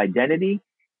do with identity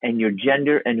and your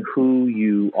gender and who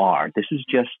you are. This was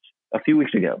just a few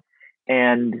weeks ago.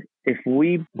 And if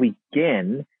we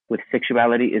begin with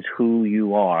sexuality is who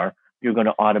you are, you're going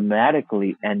to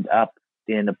automatically end up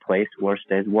in a place where it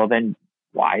says, well, then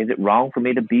why is it wrong for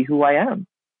me to be who I am?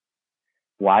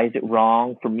 Why is it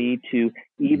wrong for me to,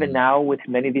 even now with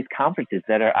many of these conferences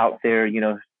that are out there,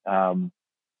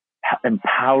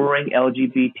 empowering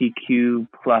LGBTQ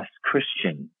plus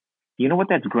Christians? You know what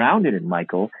that's grounded in,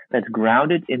 Michael? That's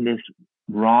grounded in this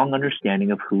wrong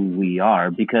understanding of who we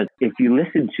are. Because if you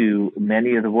listen to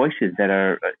many of the voices that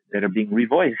are being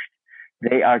revoiced,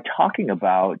 they are talking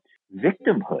about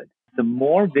victimhood. The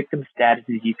more victim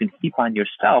statuses you can heap on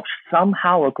yourself,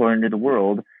 somehow, according to the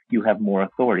world, you have more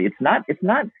authority. It's not,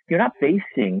 you're not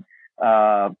basing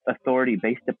authority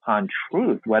based upon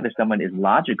truth, whether someone is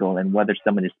logical and whether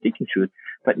someone is speaking truth.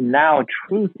 But now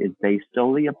truth is based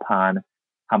solely upon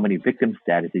how many victim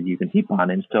statuses you can heap on.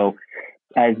 And so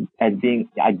as being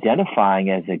identifying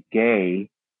as a gay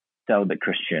celibate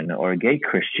Christian or a gay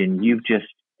Christian, you've just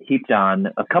heaped on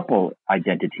a couple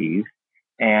identities,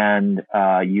 and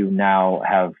you now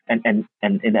have, and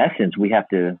in essence, we have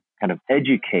to kind of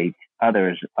educate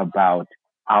others about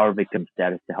our victim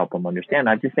status to help them understand.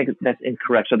 I just think that's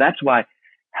incorrect. So that's why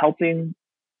helping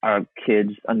our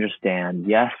kids understand,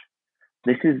 yes,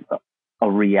 this is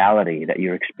a reality that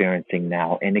you're experiencing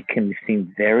now, and it can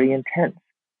seem very intense,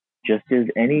 just as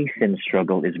any sin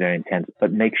struggle is very intense,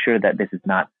 but make sure that this is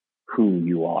not who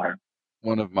you are.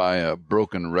 One of my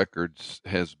broken records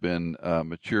has been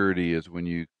maturity is when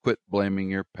you quit blaming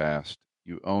your past,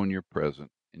 you own your present,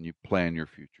 and you plan your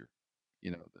future.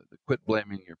 The quit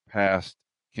blaming your past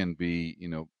can be,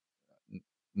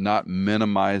 not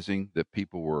minimizing that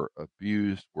people were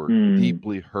abused, were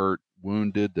deeply hurt,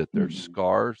 wounded, that there's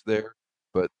scars there.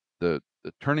 But the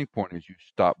turning point is you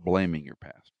stop blaming your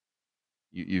past.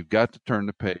 You've got to turn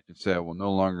the page and say, I will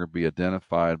no longer be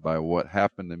identified by what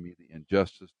happened to me, the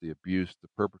injustice, the abuse, the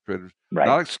perpetrators. Right.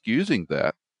 Not excusing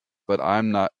that, but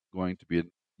I'm not going to be.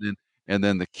 And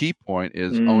then the key point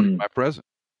is owning my present.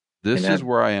 This is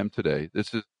where I am today.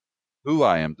 This is who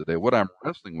I am today, what I'm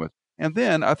wrestling with. And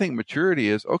then I think maturity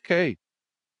is, okay,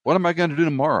 what am I going to do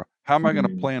tomorrow? How am I going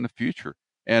to play in the future?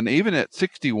 And even at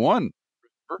 61,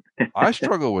 I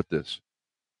struggle with this,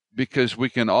 because we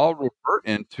can all revert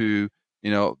into,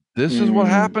 this is what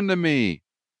happened to me,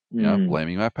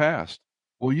 blaming my past.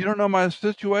 Well, you don't know my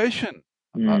situation.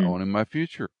 I'm not owning my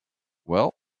future.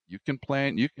 Well, you can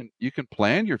plan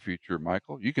your future,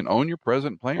 Michael. You can own your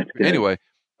present, plan your future. Anyway,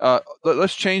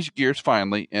 let's change gears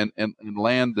finally and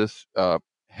land this.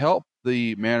 Help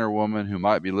the man or woman who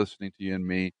might be listening to you and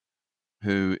me,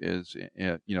 who is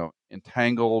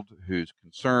entangled, who's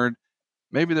concerned.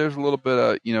 Maybe there's a little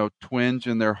bit of twinge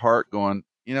in their heart, going,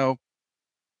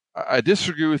 I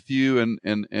disagree with you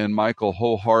and Michael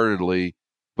wholeheartedly,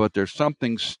 but there's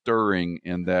something stirring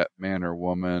in that man or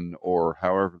woman, or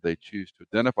however they choose to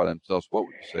identify themselves. What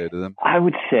would you say to them? I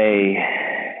would say,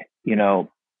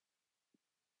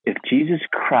 if Jesus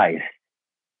Christ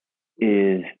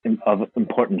is of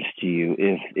importance to you,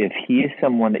 if he is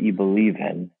someone that you believe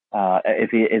in, if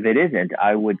it isn't,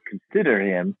 I would consider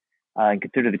him and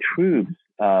consider the truths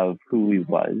of who he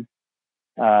was.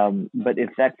 But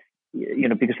if that's,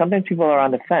 because sometimes people are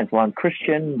on the fence. Well, I'm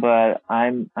Christian, but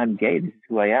I'm gay. This is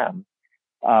who I am.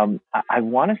 I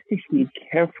want us to heed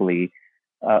carefully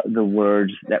the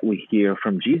words that we hear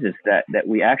from Jesus, that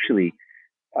we actually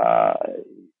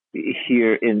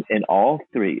hear in all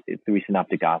three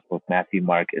synoptic gospels, Matthew,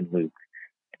 Mark, and Luke,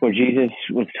 where Jesus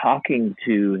was talking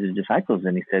to his disciples,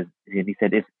 and he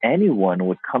said, if anyone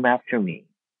would come after me,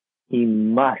 he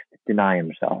must deny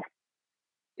himself,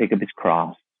 take up his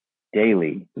cross,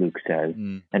 daily, Luke says,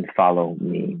 and follow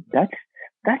me. That's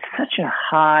such a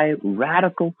high,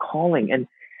 radical calling.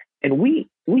 And we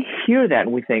hear that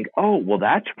and we think, oh, well,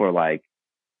 that's for like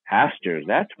pastors.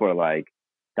 That's for like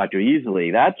Dr.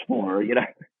 Easley. That's for,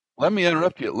 Let me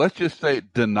interrupt you. Let's just say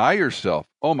deny yourself.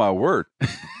 Oh, my word.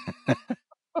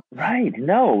 Right.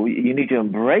 No, you need to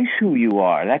embrace who you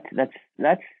are. That's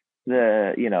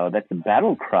the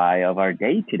battle cry of our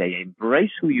day today.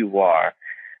 Embrace who you are.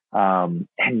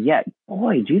 And yet,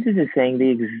 boy, Jesus is saying the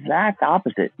exact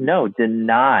opposite. No,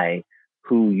 deny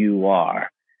who you are.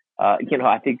 I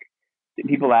think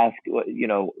people ask,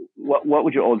 what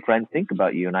would your old friends think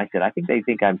about you? And I said, I think they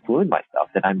think I'm fooling myself,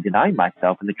 that I'm denying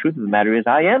myself. And the truth of the matter is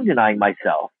I am denying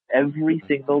myself every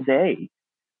single day.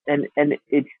 And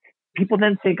it's, people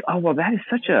then think, oh, well, that is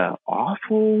such a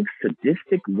awful,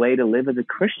 sadistic way to live as a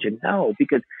Christian. No,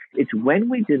 because it's when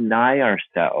we deny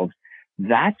ourselves,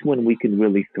 that's when we can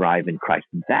really thrive in Christ.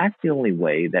 That's the only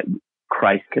way that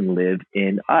Christ can live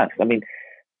in us. I mean,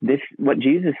 what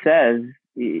Jesus says,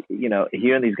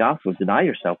 here in these Gospels, deny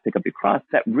yourself, pick up your cross,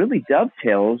 that really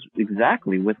dovetails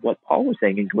exactly with what Paul was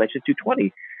saying in Galatians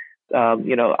 2:20.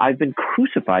 I've been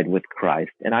crucified with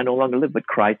Christ, and I no longer live, but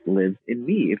Christ lives in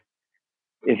me.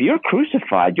 If you're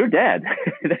crucified, you're dead.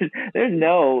 There's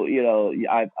no,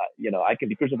 I can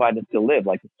be crucified and still live,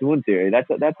 like the spoon theory.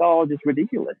 That's all just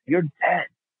ridiculous. You're dead.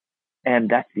 And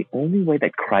that's the only way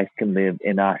that Christ can live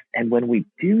in us. And when we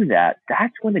do that,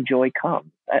 that's when the joy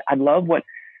comes. I love what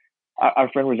our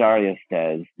friend Rosario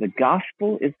says. The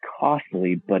gospel is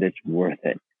costly, but it's worth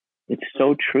it. It's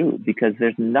so true, because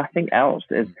there's nothing else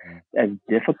as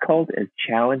difficult, as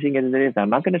challenging as it is. I'm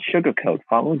not going to sugarcoat.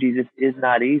 Following Jesus is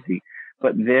not easy.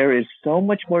 But there is so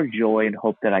much more joy and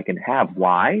hope that I can have.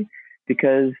 Why?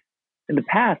 Because in the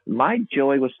past, my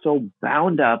joy was so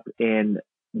bound up in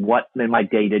my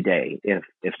day to day.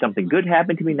 If something good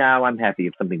happened to me now, I'm happy.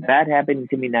 If something bad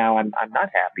happened to me now, I'm not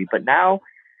happy. But now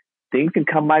things can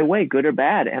come my way, good or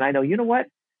bad. And I know, you know what?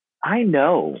 I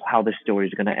know how the story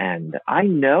is going to end. I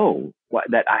know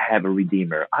that I have a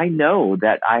Redeemer. I know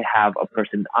that I have a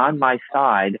person on my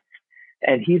side,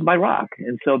 and he's my rock.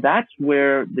 And so that's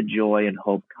where the joy and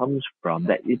hope comes from,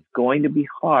 that it's going to be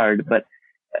hard, but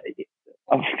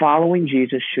following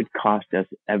Jesus should cost us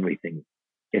everything.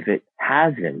 If it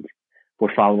hasn't,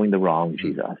 we're following the wrong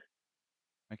Jesus.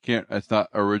 It's not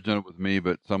original with me,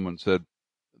 but someone said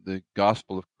the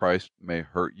gospel of Christ may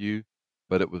hurt you,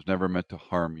 but it was never meant to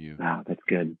harm you. Wow, that's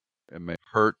good. It may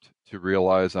hurt to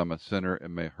realize I'm a sinner. It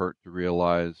may hurt to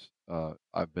realize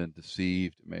I've been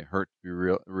deceived. It may hurt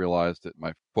to realize that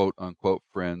my quote unquote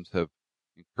friends have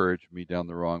encouraged me down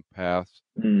the wrong paths.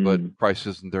 But Christ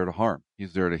isn't there to harm.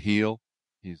 He's there to heal.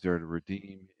 He's there to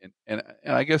redeem. And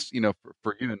I guess,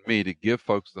 for you and me to give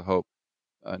folks the hope,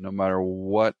 no matter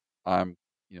what I'm,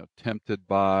 tempted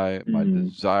by, my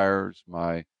desires,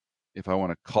 if I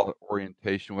want to call it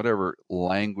orientation, whatever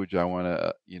language I want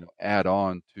to, add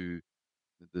on to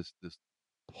this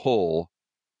pull.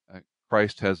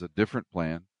 Christ has a different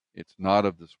plan. It's not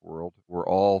of this world. We're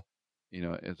all,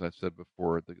 as I said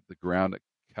before, the ground at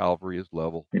Calvary is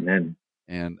level. Amen.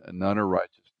 And none are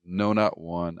righteous. No, not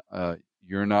one.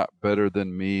 You're not better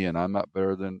than me, and I'm not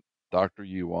better than Dr.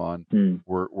 Yuan.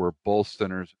 We're both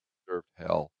sinners who deserve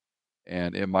hell.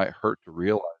 And it might hurt to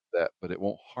realize that, but it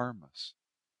won't harm us.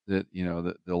 That,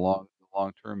 the long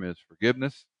term is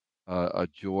forgiveness, a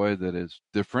joy that is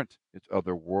different. It's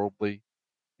otherworldly.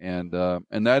 And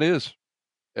that is,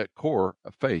 at core,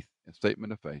 a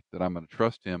statement of faith, that I'm going to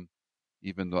trust him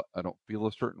even though I don't feel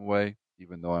a certain way,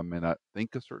 even though I may not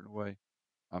think a certain way.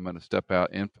 I'm going to step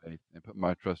out in faith and put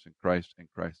my trust in Christ and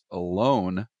Christ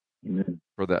alone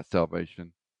for that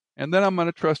salvation. And then I'm going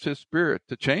to trust his Spirit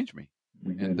to change me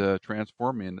and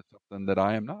transform me into something that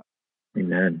I am not.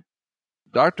 Amen.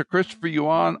 Dr. Christopher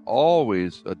Yuan,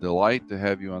 always a delight to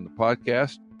have you on the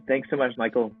podcast. Thanks so much,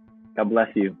 Michael. God bless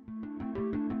you.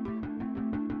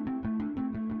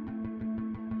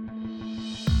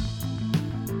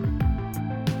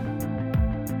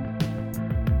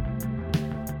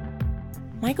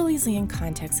 Michael Easley in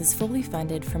Context is fully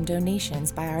funded from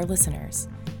donations by our listeners.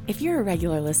 If you're a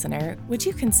regular listener, would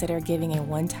you consider giving a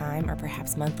one-time or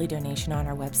perhaps monthly donation on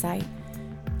our website?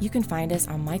 You can find us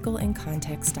on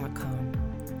michaelincontext.com.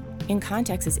 In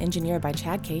Context is engineered by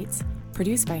Chad Cates,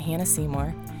 produced by Hannah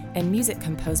Seymour, and music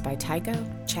composed by Tycho,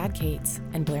 Chad Cates,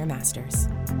 and Blair Masters.